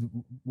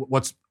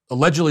 what's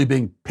allegedly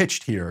being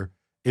pitched here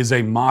is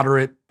a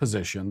moderate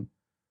position,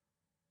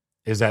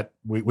 is that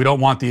we don't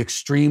want the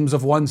extremes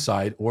of one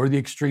side or the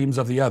extremes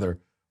of the other.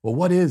 Well,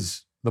 what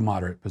is the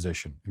moderate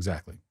position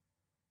exactly?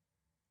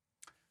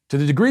 To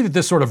the degree that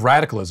this sort of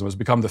radicalism has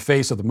become the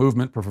face of the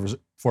movement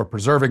for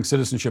preserving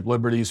citizenship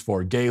liberties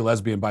for gay,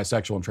 lesbian,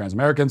 bisexual, and trans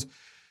Americans,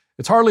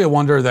 it's hardly a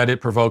wonder that it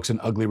provokes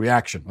an ugly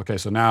reaction. Okay,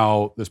 so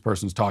now this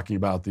person's talking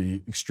about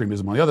the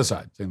extremism on the other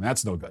side, saying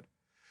that's no good.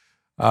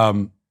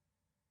 But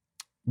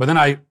then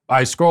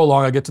I scroll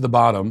along, I get to the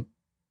bottom.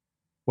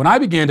 When I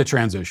began to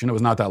transition, it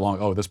was not that long.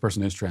 Oh, this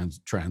person is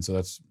trans, so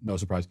that's no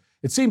surprise.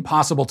 It seemed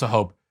possible to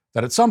hope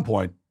that at some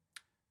point,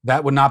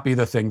 that would not be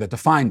the thing that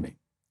defined me.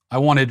 I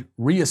wanted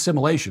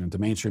re-assimilation into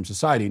mainstream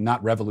society,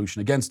 not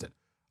revolution against it.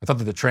 I thought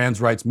that the trans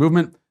rights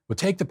movement would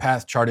take the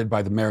path charted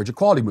by the marriage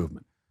equality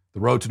movement. The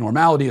road to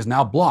normality is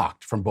now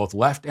blocked from both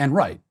left and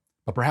right,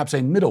 but perhaps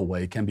a middle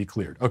way can be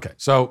cleared. Okay,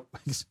 so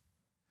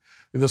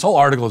this whole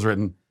article is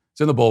written, it's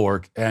in the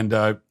Bulwark,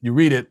 and you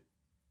read it,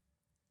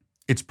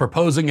 it's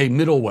proposing a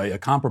middle way, a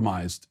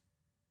compromise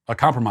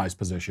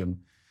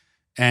position,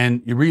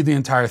 and you read the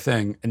entire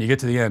thing, and you get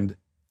to the end,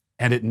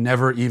 and it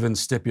never even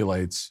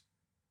stipulates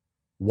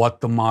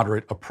what the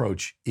moderate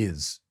approach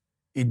is.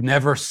 It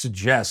never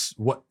suggests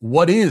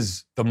what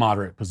is the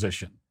moderate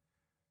position.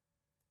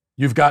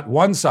 You've got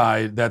one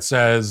side that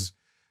says,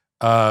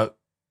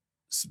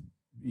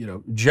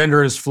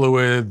 gender is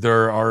fluid,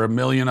 there are a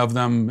million of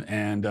them,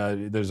 and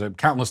there's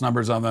countless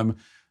numbers of them.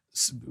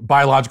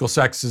 Biological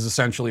sex is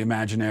essentially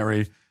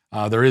imaginary.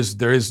 There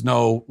is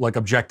no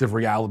objective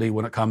reality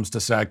when it comes to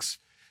sex.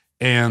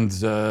 And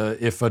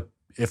if a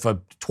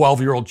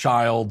 12-year-old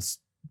child's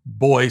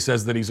boy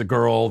says that he's a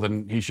girl,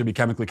 then he should be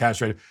chemically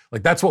castrated.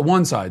 That's what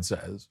one side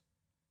says.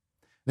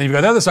 Then you've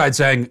got the other side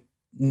saying,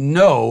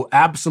 no,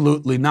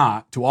 absolutely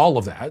not to all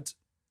of that.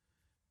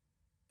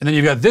 And then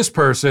you've got this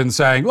person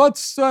saying, what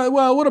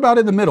about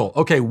in the middle?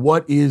 Okay,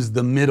 what is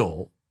the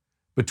middle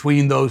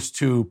between those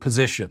two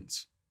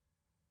positions?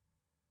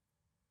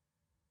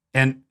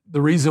 And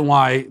the reason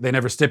why they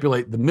never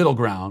stipulate the middle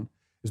ground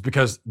is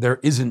because there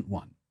isn't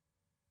one.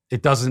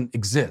 It doesn't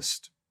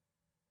exist.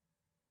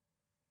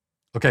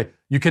 Okay,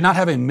 you cannot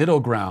have a middle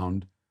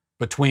ground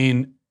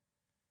between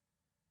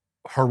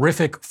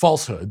horrific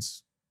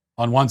falsehoods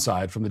on one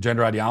side from the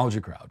gender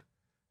ideology crowd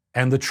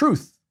and the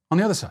truth on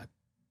the other side.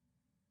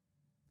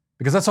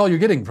 Because that's all you're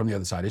getting from the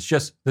other side. It's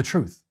just the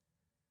truth.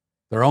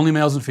 There are only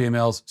males and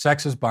females.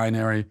 Sex is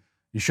binary.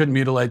 You shouldn't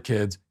mutilate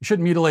kids. You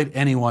shouldn't mutilate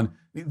anyone.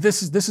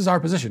 This is our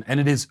position. And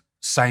it is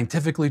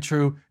scientifically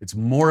true. It's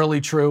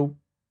morally true.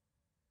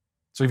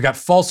 So you've got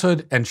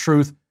falsehood and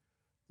truth.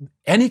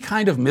 Any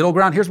kind of middle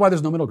ground, here's why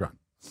there's no middle ground.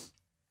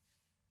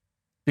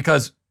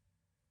 Because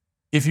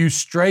if you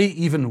stray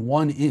even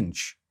 1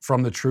 inch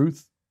from the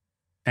truth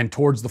and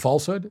towards the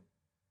falsehood,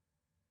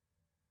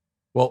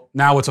 well,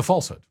 now it's a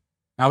falsehood.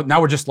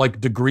 Now we're just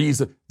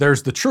degrees.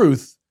 There's the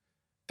truth,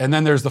 and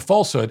then there's the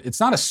falsehood. It's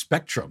not a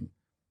spectrum.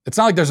 It's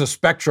not like there's a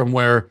spectrum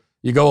where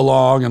you go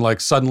along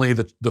and suddenly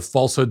the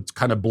falsehood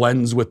kind of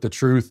blends with the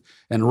truth,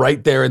 and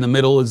right there in the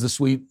middle is the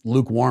sweet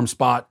lukewarm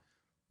spot.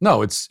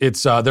 No, it's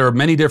there are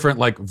many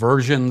different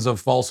versions of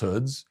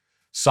falsehoods,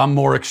 some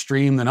more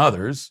extreme than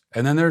others,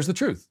 and then there's the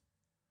truth.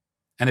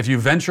 And if you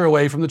venture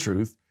away from the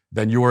truth,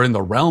 then you are in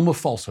the realm of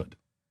falsehood.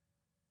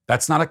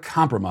 That's not a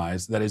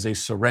compromise, that is a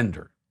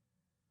surrender.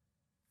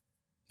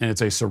 And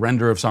it's a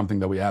surrender of something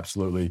that we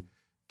absolutely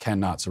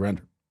cannot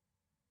surrender.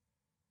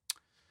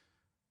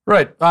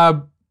 Right.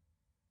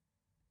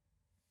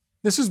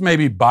 This is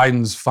maybe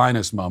Biden's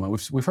finest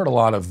moment. We've heard a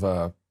lot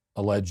of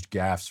alleged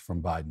gaffes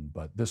from Biden,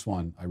 but this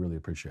one I really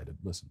appreciated.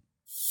 Listen.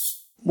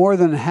 More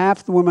than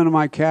half the women in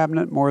my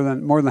cabinet, more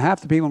than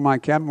half the people in my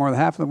cabinet, more than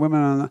half of the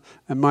women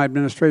in my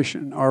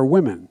administration are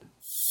women.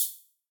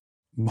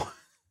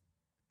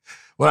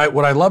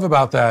 What I love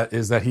about that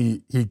is that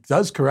he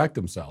does correct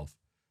himself,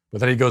 but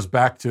then he goes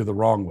back to the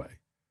wrong way.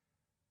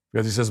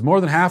 Because he says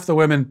more than half the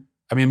women,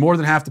 more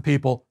than half the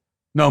people,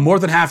 no, more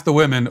than half the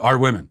women are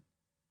women.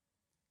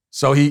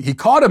 So he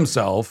caught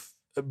himself,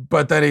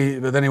 but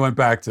then he went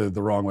back to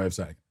the wrong way of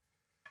saying it.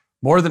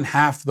 More than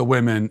half the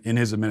women in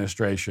his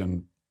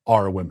administration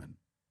are women.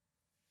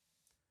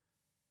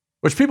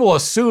 Which people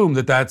assume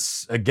that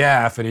that's a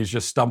gaffe and he's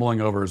just stumbling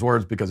over his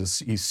words because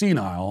he's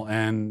senile.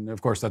 And of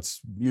course,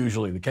 that's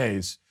usually the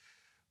case.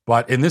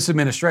 But in this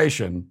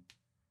administration,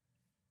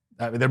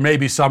 there may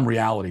be some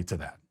reality to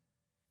that.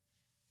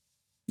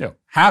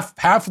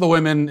 Half of the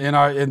women in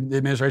the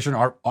administration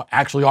are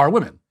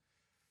women.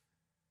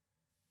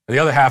 The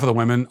other half of the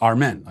women are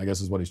men, I guess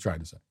is what he's trying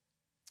to say.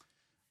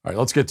 All right,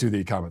 let's get to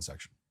the comment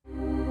section.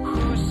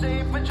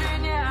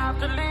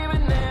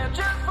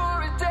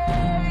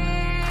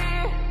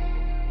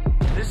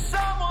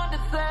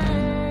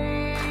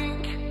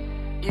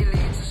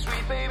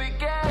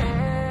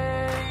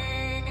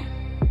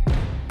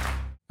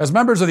 As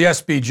members of the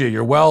SBG,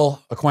 you're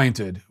well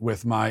acquainted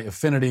with my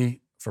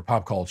affinity for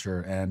pop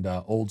culture and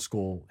old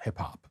school hip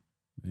hop.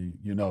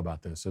 You know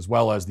about this, as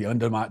well as the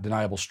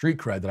undeniable street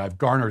cred that I've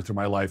garnered through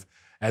my life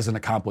as an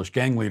accomplished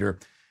gang leader.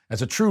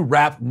 As a true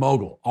rap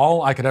mogul,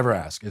 all I could ever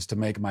ask is to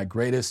make my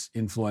greatest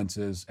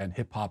influences and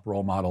hip hop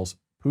role models,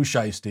 Pooh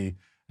Shiesty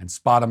and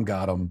Spot 'em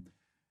Got 'em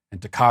and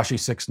Tekashi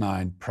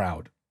 6ix9ine,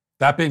 proud.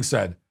 That being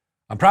said,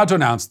 I'm proud to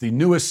announce the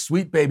newest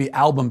Sweet Baby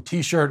album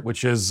t-shirt,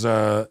 which is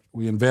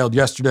we unveiled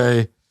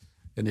yesterday,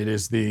 and it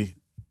is the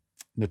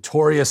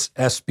Notorious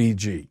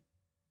SBG.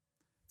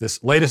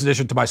 This latest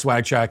addition to my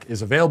swag shack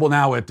is available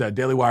now at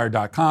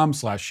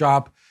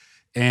dailywire.com/shop.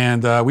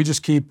 And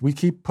we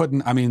keep putting,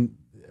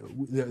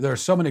 there are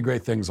so many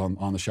great things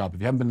on the shop. If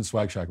you haven't been to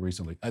Swag Shack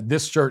recently,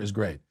 this shirt is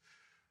great.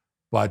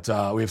 But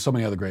we have so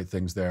many other great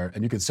things there.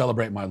 And you can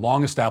celebrate my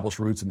long-established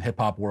roots in the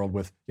hip-hop world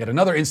with yet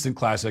another instant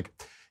classic.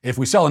 If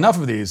we sell enough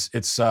of these,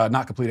 it's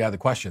not completely out of the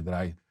question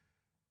that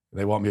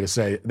they want me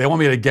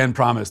to again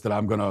promise that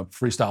I'm going to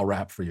freestyle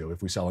rap for you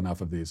if we sell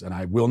enough of these. And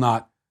I will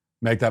not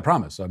make that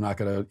promise. I'm not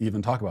going to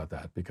even talk about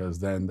that because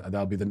then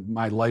that'll be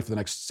my life for the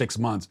next 6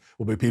 months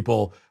will be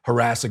people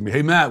harassing me.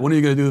 Hey, Matt, when are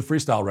you going to do the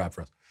freestyle rap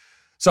for us?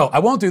 So I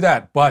won't do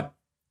that. But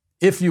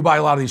if you buy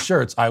a lot of these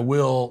shirts, I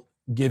will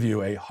give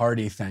you a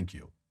hearty thank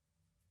you.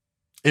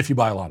 If you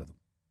buy a lot of them.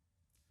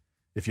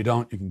 If you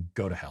don't, you can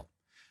go to hell.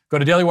 Go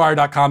to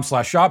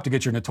dailywire.com/shop to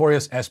get your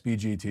Notorious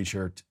SBG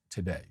t-shirt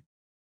today.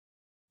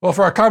 Well,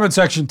 for our comment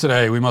section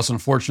today, we must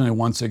unfortunately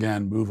once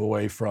again move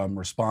away from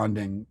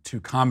responding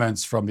to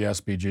comments from the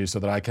SBG so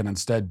that I can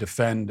instead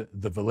defend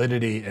the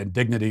validity and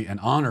dignity and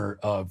honor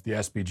of the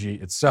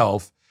SBG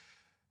itself,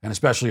 and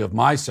especially of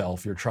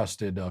myself, your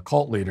trusted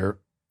cult leader.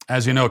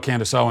 As you know,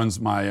 Candace Owens,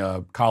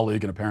 my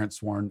colleague and apparent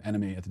sworn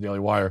enemy at the Daily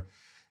Wire,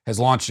 has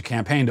launched a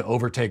campaign to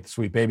overtake the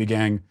Sweet Baby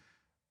Gang.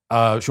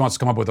 She wants to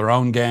come up with her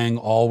own gang,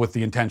 all with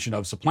the intention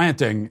of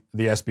supplanting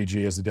the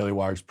SBG as the Daily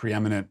Wire's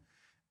preeminent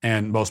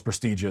and most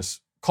prestigious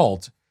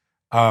cult.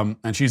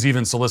 And she's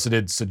even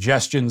solicited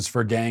suggestions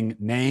for gang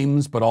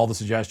names, but all the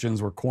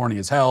suggestions were corny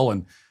as hell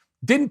and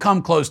didn't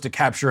come close to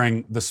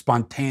capturing the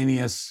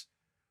spontaneous,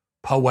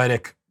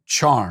 poetic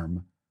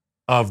charm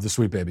of the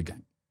Sweet Baby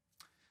Gang.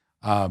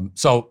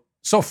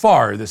 So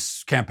far,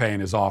 this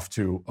campaign is off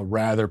to a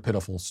rather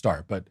pitiful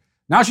start, but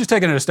now she's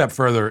taken it a step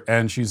further,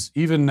 and she's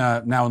even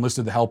now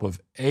enlisted the help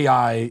of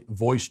AI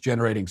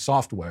voice-generating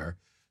software,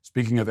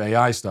 speaking of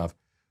AI stuff,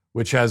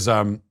 which has...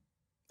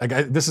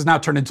 this has now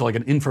turned into like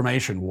an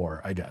information war,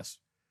 I guess.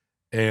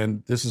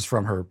 And this is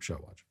from her show.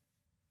 Watch.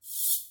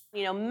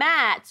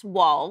 Matt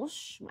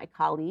Walsh, my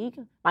colleague,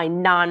 my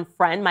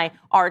non-friend, my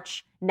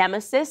arch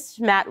nemesis,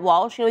 Matt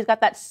Walsh, he's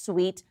got that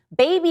Sweet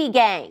Baby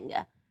Gang.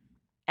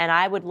 And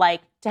I would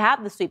like to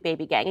have the Sweet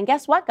Baby Gang. And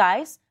guess what,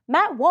 guys?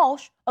 Matt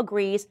Walsh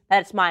agrees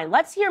that it's mine.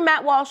 Let's hear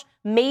Matt Walsh,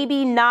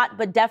 maybe not,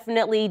 but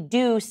definitely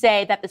do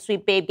say that the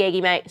Sweet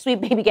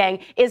Baby Gang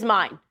is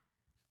mine.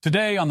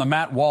 Today on the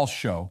Matt Walsh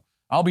Show,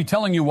 I'll be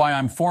telling you why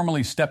I'm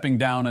formally stepping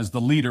down as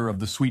the leader of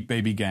the Sweet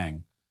Baby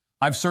Gang.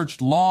 I've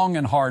searched long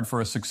and hard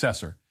for a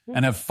successor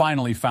and have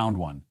finally found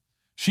one.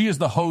 She is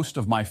the host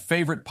of my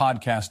favorite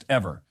podcast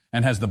ever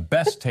and has the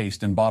best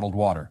taste in bottled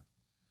water.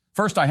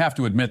 First, I have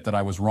to admit that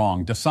I was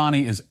wrong.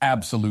 Dasani is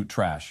absolute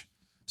trash.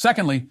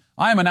 Secondly,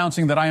 I am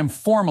announcing that I am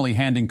formally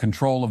handing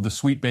control of the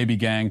Sweet Baby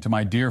Gang to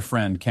my dear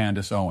friend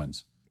Candace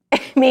Owens.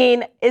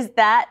 Is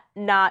that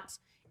not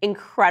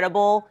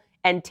incredible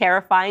and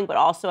terrifying, but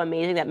also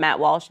amazing that Matt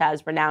Walsh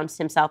has renounced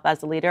himself as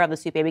the leader of the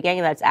Sweet Baby Gang,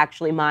 and that's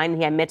actually mine.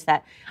 He admits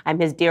that I'm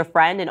his dear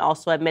friend and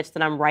also admits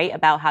that I'm right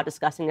about how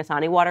disgusting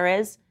Dasani water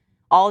is.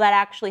 All that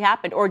actually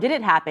happened. Or did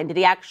it happen? Did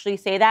he actually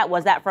say that?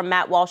 Was that from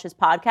Matt Walsh's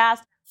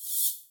podcast?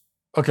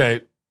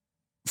 Okay.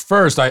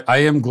 First, I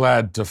am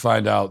glad to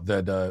find out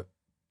that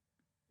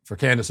for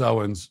Candace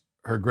Owens,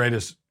 her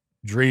greatest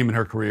dream in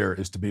her career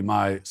is to be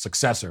my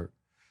successor.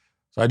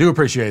 So I do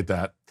appreciate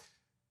that.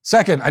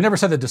 Second, I never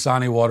said that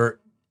Dasani water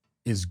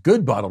is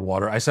good bottled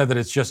water. I said that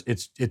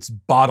it's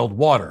bottled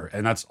water,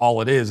 and that's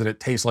all it is, and it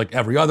tastes like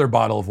every other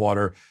bottle of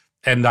water.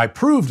 And I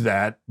proved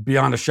that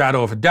beyond a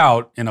shadow of a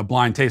doubt in a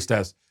blind taste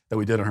test that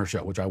we did on her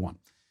show, which I won.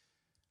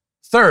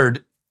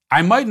 Third,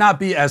 I might not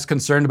be as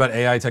concerned about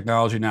AI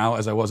technology now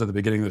as I was at the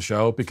beginning of the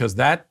show, because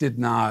that did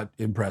not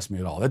impress me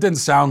at all. That didn't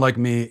sound like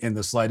me in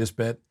the slightest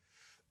bit.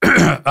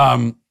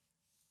 Wasn't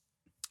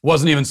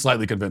even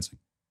slightly convincing.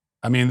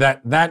 I mean,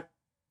 that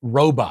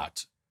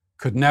robot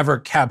could never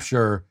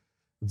capture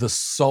the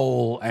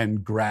soul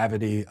and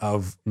gravity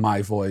of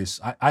my voice.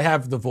 I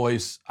have the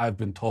voice, I've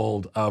been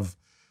told, of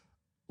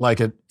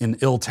like an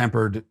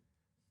ill-tempered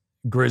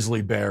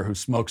grizzly bear who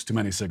smokes too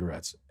many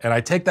cigarettes. And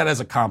I take that as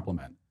a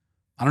compliment.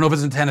 I don't know if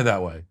it's intended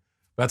that way,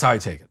 but that's how I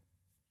take it.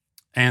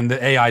 And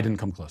the AI didn't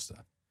come close to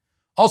that.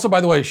 Also, by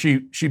the way,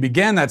 she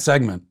began that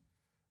segment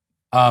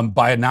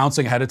by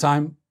announcing ahead of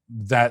time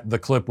that the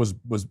clip was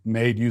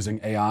made using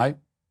AI,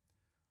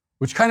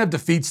 which kind of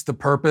defeats the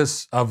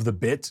purpose of the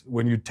bit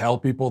when you tell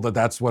people that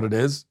that's what it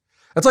is.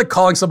 That's like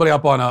calling somebody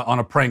up on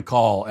a prank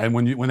call, and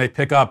when they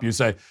pick up, you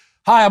say,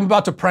 "Hi, I'm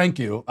about to prank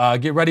you.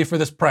 Get ready for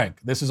this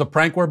prank. This is a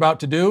prank we're about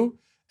to do,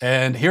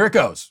 and here it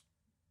goes."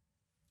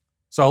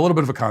 So a little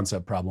bit of a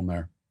concept problem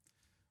there.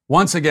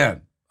 Once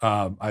again,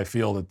 I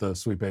feel that the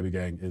Sweet Baby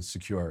Gang is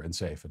secure and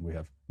safe, and we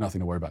have nothing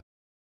to worry about.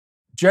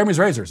 Jeremy's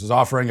Razors is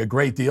offering a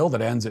great deal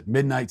that ends at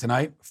midnight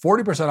tonight.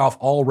 40% off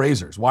all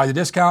razors. Why the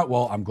discount?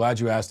 Well, I'm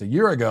glad you asked. A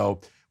year ago,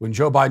 when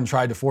Joe Biden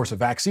tried to force a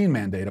vaccine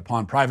mandate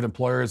upon private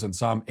employers and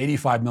some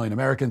 85 million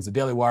Americans, the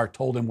Daily Wire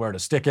told him where to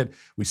stick it.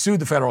 We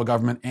sued the federal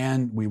government,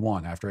 and we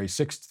won. After a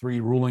 6-3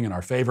 ruling in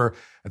our favor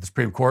at the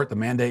Supreme Court, the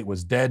mandate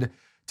was dead.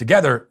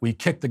 Together, we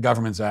kicked the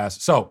government's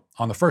ass. So,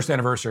 on the first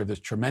anniversary of this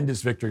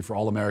tremendous victory for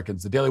all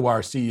Americans, the Daily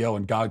Wire CEO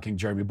and God King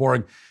Jeremy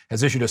Boring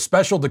has issued a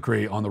special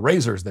decree on the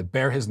razors that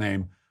bear his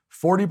name,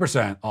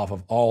 40% off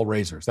of all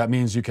razors. That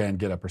means you can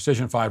get a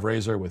Precision 5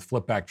 razor with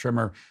flip back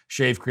trimmer,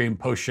 shave cream,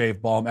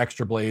 post-shave balm,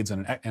 extra blades,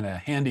 and a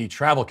handy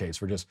travel case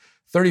for just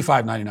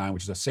 $35.99,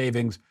 which is a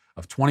savings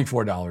of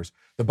 $24.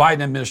 The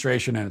Biden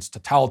administration and its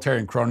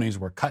totalitarian cronies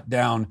were cut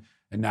down,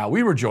 and now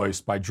we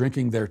rejoice by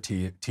drinking their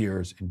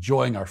tears,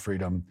 enjoying our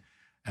freedom,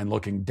 and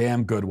looking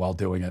damn good while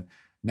doing it.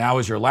 Now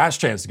is your last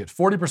chance to get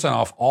 40%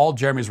 off all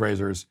Jeremy's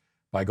Razors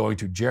by going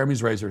to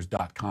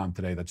jeremy'srazors.com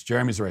today. That's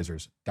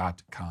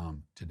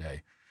jeremy'srazors.com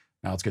today.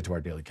 Now let's get to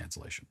our daily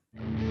cancellation.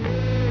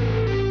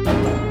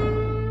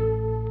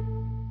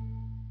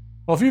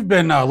 Well, if you've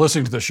been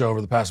listening to the show over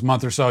the past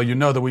month or so, you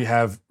know that we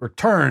have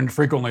returned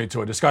frequently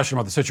to a discussion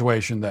about the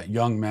situation that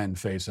young men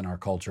face in our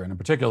culture, and in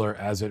particular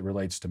as it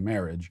relates to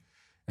marriage.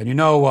 And you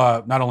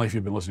know, not only if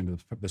you've been listening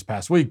to this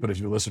past week, but if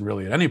you listen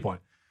really at any point,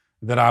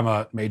 that I'm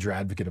a major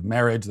advocate of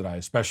marriage, that I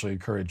especially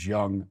encourage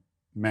young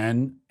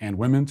men and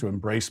women to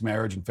embrace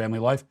marriage and family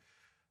life.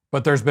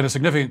 But there's been a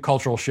significant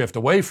cultural shift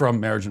away from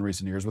marriage in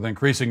recent years, with an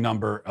increasing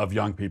number of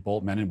young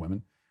people, men and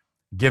women,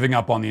 giving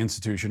up on the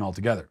institution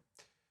altogether.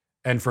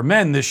 And for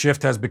men, this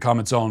shift has become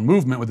its own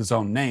movement with its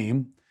own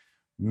name.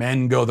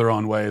 Men Go Their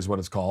Own Way is what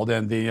it's called.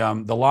 And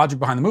the logic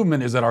behind the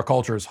movement is that our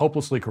culture is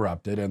hopelessly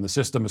corrupted and the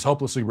system is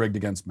hopelessly rigged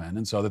against men.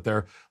 And so that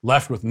they're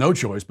left with no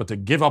choice but to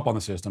give up on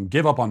the system,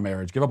 give up on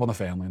marriage, give up on the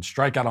family, and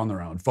strike out on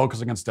their own,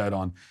 focusing instead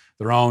on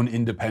their own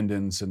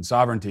independence and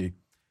sovereignty.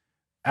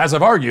 As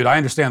I've argued, I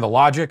understand the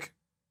logic.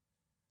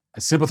 I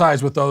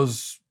sympathize with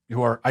those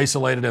who are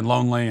isolated and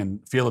lonely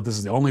and feel that this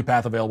is the only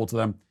path available to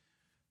them.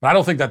 But I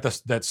don't think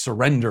that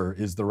surrender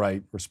is the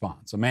right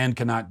response. A man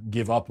cannot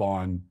give up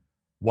on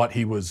what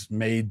he was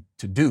made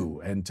to do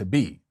and to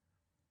be.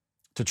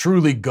 To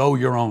truly go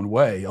your own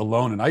way,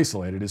 alone and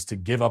isolated, is to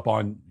give up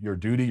on your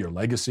duty, your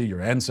legacy,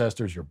 your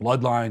ancestors, your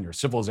bloodline, your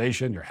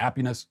civilization, your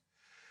happiness.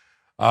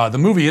 The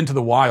movie Into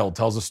the Wild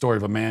tells the story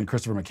of a man,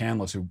 Christopher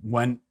McCandless, who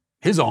went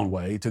his own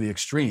way to the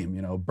extreme,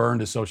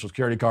 burned his Social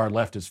Security card,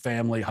 left his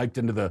family, hiked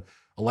into the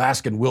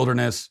Alaskan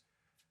wilderness,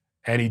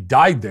 and he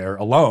died there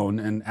alone.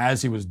 And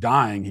as he was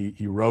dying,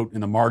 he wrote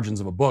in the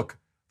margins of a book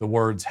the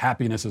words,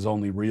 "Happiness is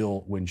only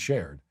real when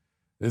shared."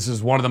 This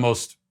is one of the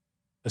most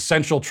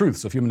essential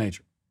truths of human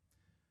nature.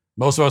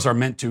 Most of us are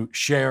meant to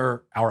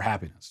share our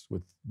happiness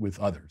with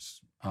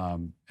others.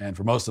 And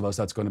for most of us,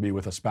 that's going to be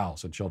with a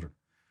spouse and children.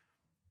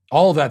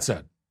 All of that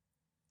said,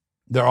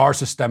 there are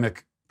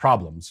systemic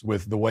problems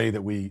with the way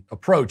that we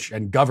approach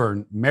and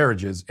govern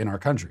marriages in our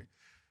country.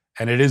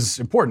 And it is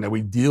important that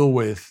we deal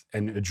with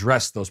and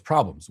address those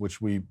problems,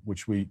 which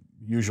we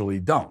usually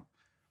don't.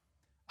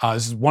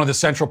 This is one of the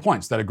central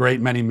points that a great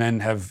many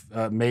men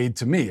have made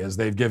to me as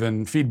they've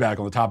given feedback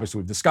on the topics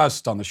we've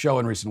discussed on the show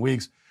in recent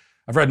weeks.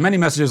 I've read many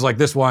messages like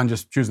this one,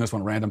 just choosing this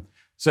one at random. It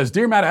says,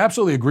 "Dear Matt, I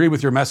absolutely agree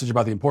with your message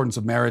about the importance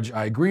of marriage.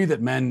 I agree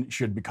that men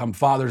should become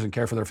fathers and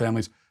care for their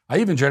families. I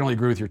even generally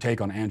agree with your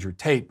take on Andrew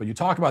Tate, but you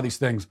talk about these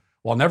things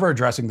while never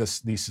addressing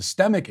these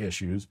systemic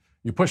issues.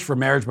 You push for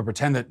marriage but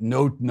pretend that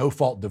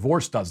no-fault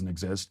divorce doesn't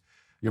exist.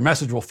 Your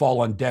message will fall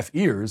on deaf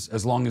ears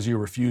as long as you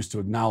refuse to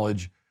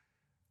acknowledge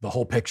the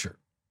whole picture."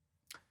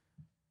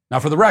 Now,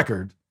 for the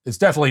record, it's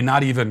definitely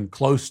not even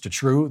close to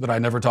true that I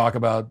never talk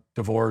about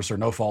divorce or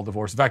no-fault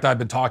divorce. In fact, I've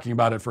been talking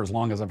about it for as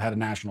long as I've had a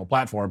national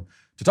platform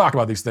to talk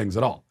about these things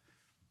at all.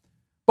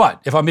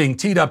 But if I'm being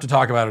teed up to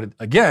talk about it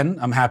again,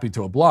 I'm happy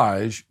to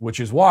oblige, which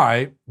is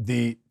why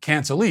the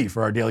cancelee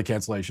for our daily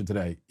cancellation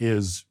today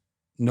is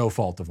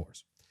no-fault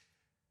divorce.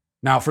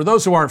 Now, for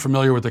those who aren't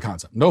familiar with the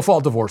concept,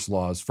 no-fault divorce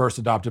laws, first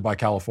adopted by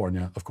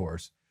California, of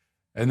course,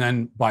 and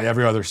then by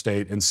every other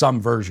state in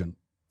some version,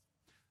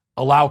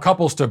 allow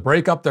couples to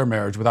break up their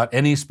marriage without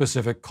any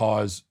specific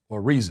cause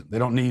or reason. They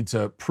don't need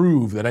to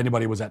prove that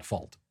anybody was at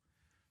fault.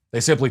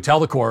 They simply tell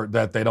the court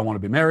that they don't want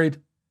to be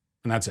married,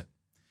 and that's it.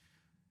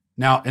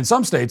 Now, in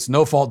some states,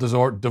 no-fault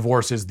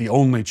divorce is the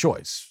only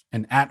choice.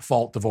 An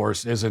at-fault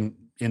divorce is an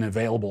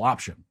available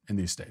option in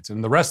these states.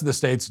 In the rest of the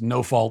states,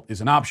 no-fault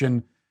is an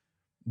option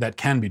that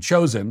can be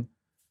chosen,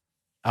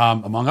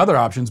 among other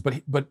options.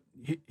 But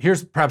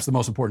here's perhaps the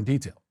most important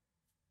detail.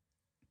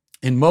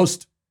 In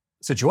most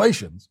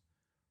situations,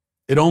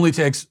 it only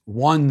takes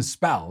one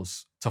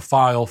spouse to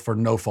file for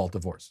no-fault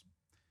divorce.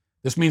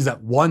 This means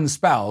that one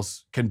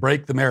spouse can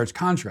break the marriage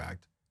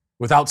contract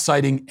without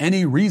citing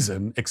any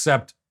reason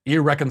except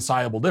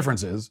irreconcilable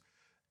differences,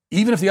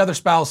 even if the other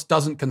spouse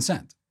doesn't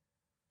consent.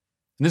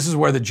 And this is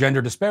where the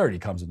gender disparity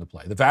comes into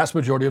play. The vast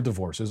majority of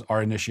divorces are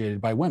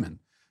initiated by women.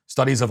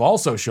 Studies have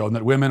also shown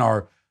that women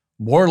are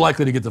more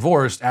likely to get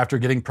divorced after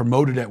getting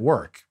promoted at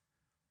work,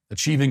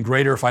 achieving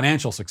greater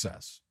financial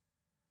success.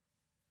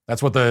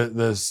 That's what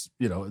as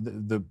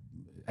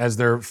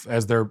their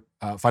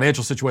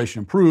financial situation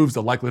improves,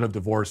 the likelihood of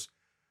divorce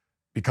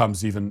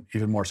becomes even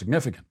more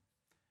significant.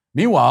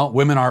 Meanwhile,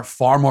 women are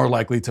far more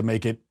likely to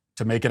make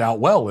it out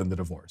well in the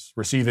divorce,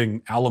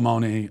 receiving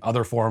alimony,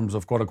 other forms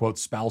of quote unquote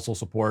spousal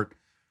support.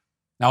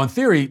 Now, in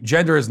theory,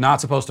 gender is not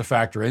supposed to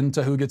factor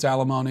into who gets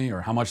alimony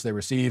or how much they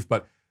receive,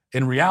 but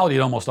in reality,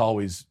 it almost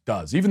always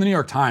does. Even the New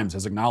York Times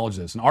has acknowledged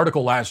this. An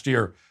article last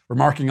year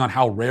remarking on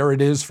how rare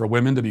it is for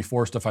women to be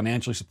forced to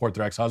financially support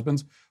their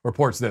ex-husbands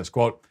reports this,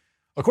 quote,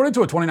 according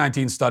to a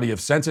 2019 study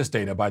of census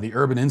data by the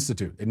Urban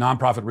Institute, a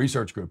nonprofit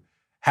research group,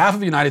 half of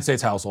the United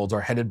States households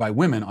are headed by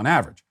women on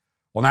average.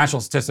 While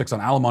national statistics on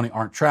alimony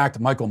aren't tracked,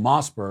 Michael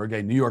Mossberg,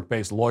 a New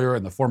York-based lawyer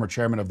and the former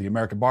chairman of the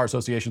American Bar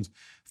Association's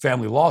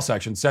Family Law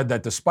Section, said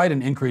that despite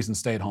an increase in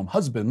stay-at-home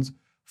husbands,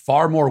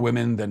 far more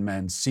women than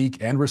men seek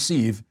and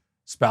receive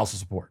spousal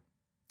support.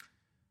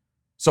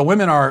 So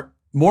women are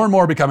more and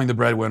more becoming the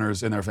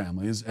breadwinners in their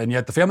families, and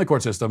yet the family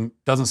court system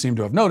doesn't seem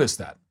to have noticed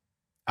that.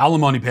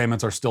 Alimony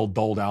payments are still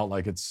doled out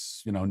like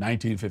it's,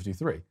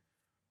 1953.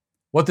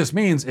 What this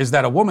means is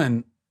that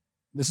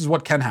this is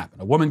what can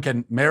happen. A woman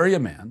can marry a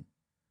man,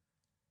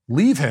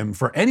 leave him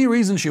for any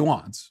reason she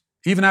wants,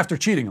 even after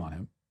cheating on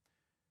him,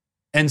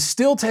 and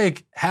still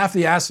take half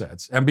the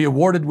assets and be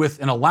awarded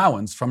with an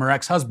allowance from her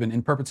ex-husband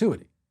in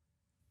perpetuity.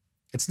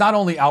 It's not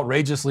only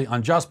outrageously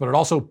unjust, but it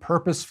also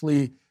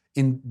purposefully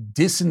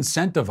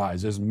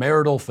disincentivizes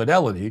marital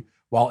fidelity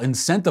while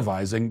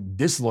incentivizing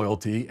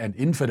disloyalty and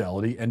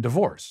infidelity and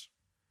divorce.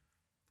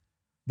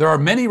 There are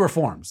many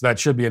reforms that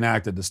should be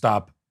enacted to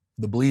stop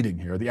the bleeding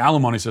here. The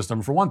alimony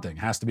system, for one thing,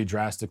 has to be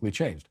drastically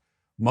changed.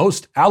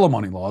 Most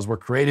alimony laws were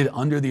created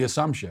under the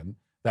assumption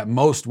that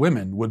most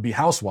women would be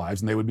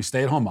housewives and they would be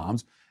stay-at-home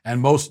moms,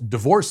 and most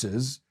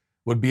divorces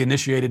would be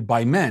initiated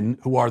by men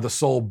who are the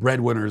sole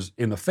breadwinners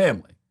in the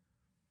family.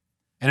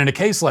 And in a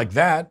case like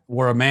that,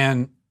 where a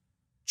man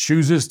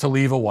chooses to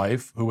leave a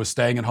wife who was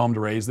staying at home to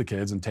raise the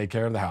kids and take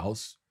care of the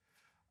house,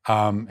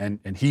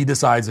 and he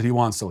decides that he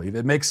wants to leave,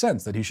 it makes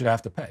sense that he should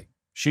have to pay.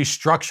 She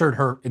structured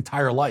her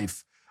entire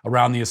life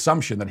around the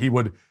assumption that he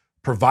would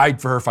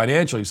provide for her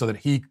financially so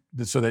that she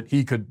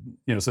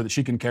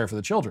can care for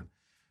the children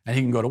and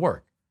he can go to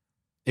work.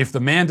 If the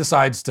man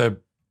decides to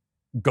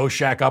go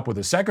shack up with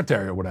his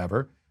secretary or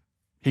whatever,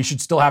 he should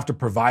still have to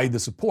provide the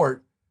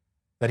support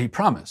that he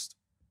promised.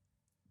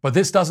 But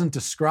this doesn't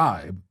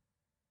describe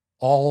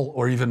all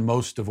or even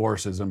most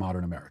divorces in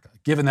modern America,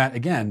 given that,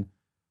 again,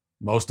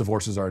 most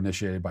divorces are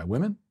initiated by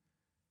women,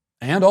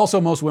 and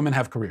also most women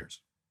have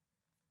careers.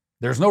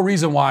 There's no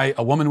reason why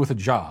a woman with a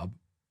job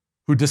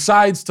who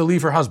decides to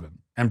leave her husband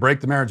and break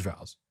the marriage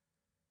vows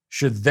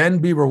should then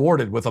be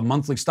rewarded with a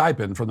monthly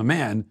stipend from the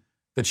man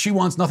that she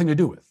wants nothing to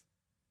do with.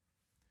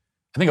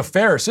 I think a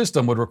fair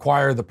system would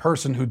require the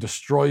person who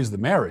destroys the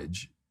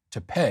marriage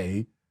to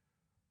pay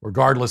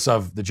regardless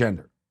of the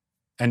gender.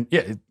 And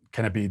yeah,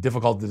 can it be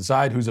difficult to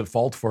decide who's at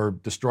fault for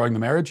destroying the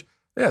marriage?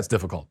 Yeah, it's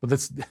difficult, but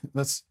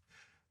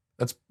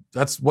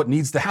that's what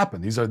needs to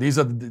happen.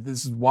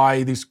 This is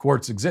why these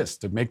courts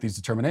exist, to make these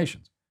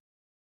determinations.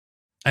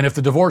 And if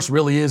the divorce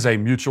really is a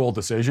mutual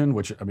decision,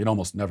 which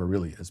almost never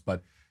really is,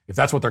 but if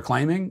that's what they're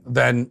claiming,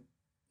 then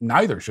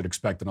neither should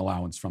expect an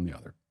allowance from the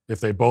other if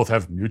they both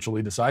have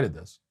mutually decided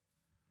this.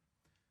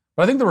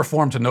 But I think the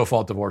reform to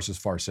no-fault divorce is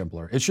far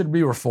simpler. It should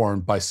be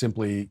reformed by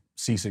simply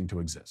ceasing to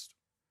exist.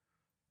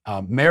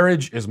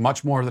 Marriage is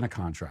much more than a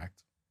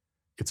contract.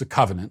 It's a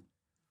covenant.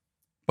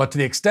 But to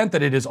the extent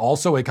that it is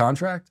also a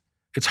contract,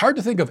 it's hard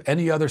to think of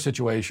any other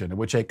situation in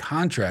which a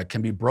contract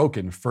can be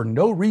broken for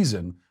no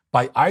reason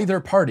by either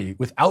party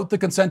without the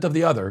consent of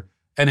the other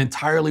and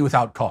entirely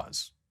without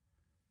cause.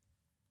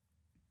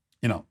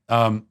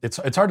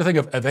 It's hard to think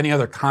of any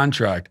other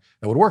contract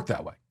that would work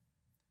that way.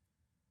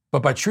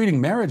 But by treating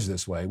marriage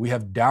this way, we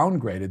have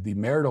downgraded the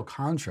marital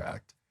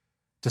contract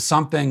to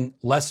something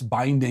less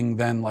binding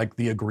than like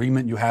the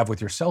agreement you have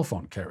with your cell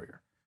phone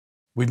carrier.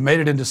 We've made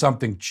it into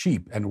something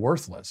cheap and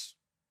worthless.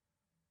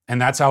 And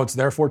that's how it's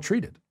therefore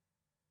treated.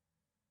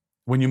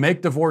 When you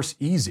make divorce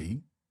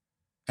easy,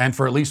 and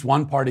for at least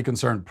one party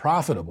concerned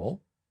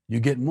profitable, you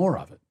get more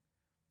of it.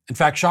 In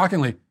fact,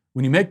 shockingly,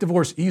 when you make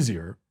divorce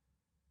easier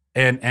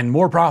and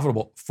more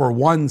profitable for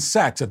one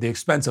sex at the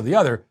expense of the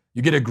other,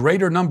 you get a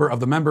greater number of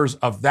the members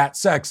of that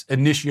sex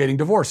initiating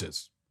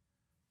divorces.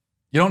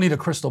 You don't need a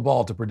crystal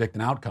ball to predict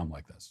an outcome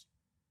like this.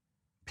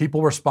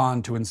 People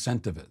respond to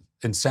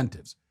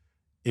incentives.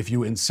 If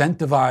you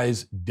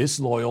incentivize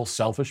disloyal,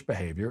 selfish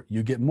behavior,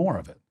 you get more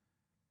of it.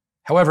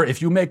 However,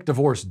 if you make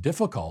divorce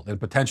difficult and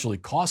potentially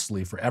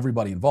costly for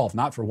everybody involved,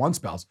 not for one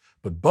spouse,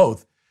 but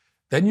both,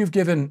 then you've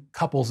given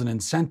couples an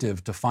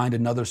incentive to find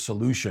another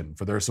solution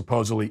for their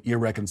supposedly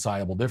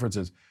irreconcilable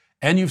differences.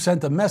 And you've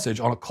sent a message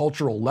on a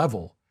cultural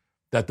level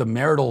that the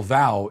marital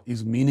vow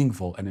is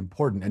meaningful and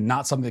important and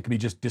not something that can be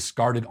just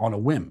discarded on a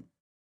whim.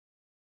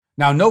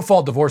 Now,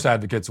 no-fault divorce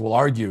advocates will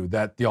argue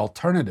that the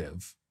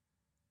alternative,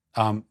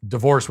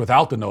 divorce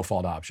without the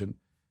no-fault option,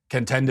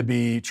 can tend to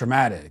be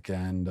traumatic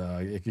and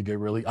it could get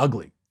really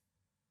ugly.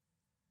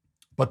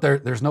 But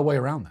there's no way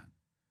around that.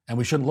 And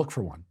we shouldn't look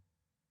for one.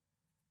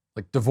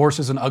 Like, divorce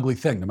is an ugly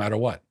thing, no matter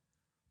what.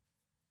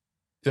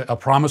 A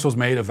promise was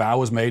made, a vow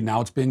was made,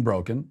 now it's being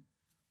broken.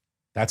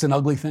 That's an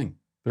ugly thing.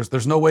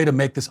 There's no way to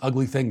make this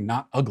ugly thing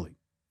not ugly.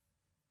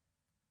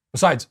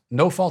 Besides,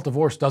 no-fault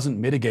divorce doesn't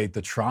mitigate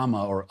the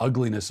trauma or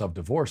ugliness of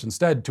divorce.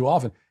 Instead, too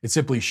often, it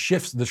simply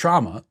shifts the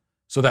trauma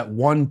so that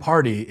one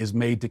party is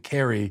made to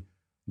carry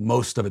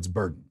most of its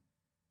burden.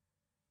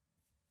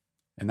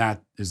 And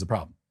that is the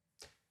problem.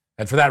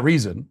 And for that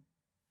reason,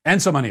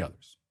 and so many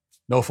others,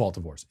 no-fault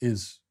divorce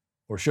is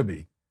or should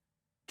be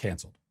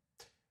canceled.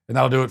 And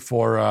that'll do it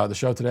for the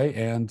show today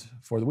and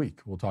for the week.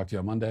 We'll talk to you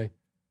on Monday.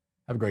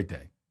 Have a great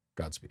day.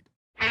 Godspeed.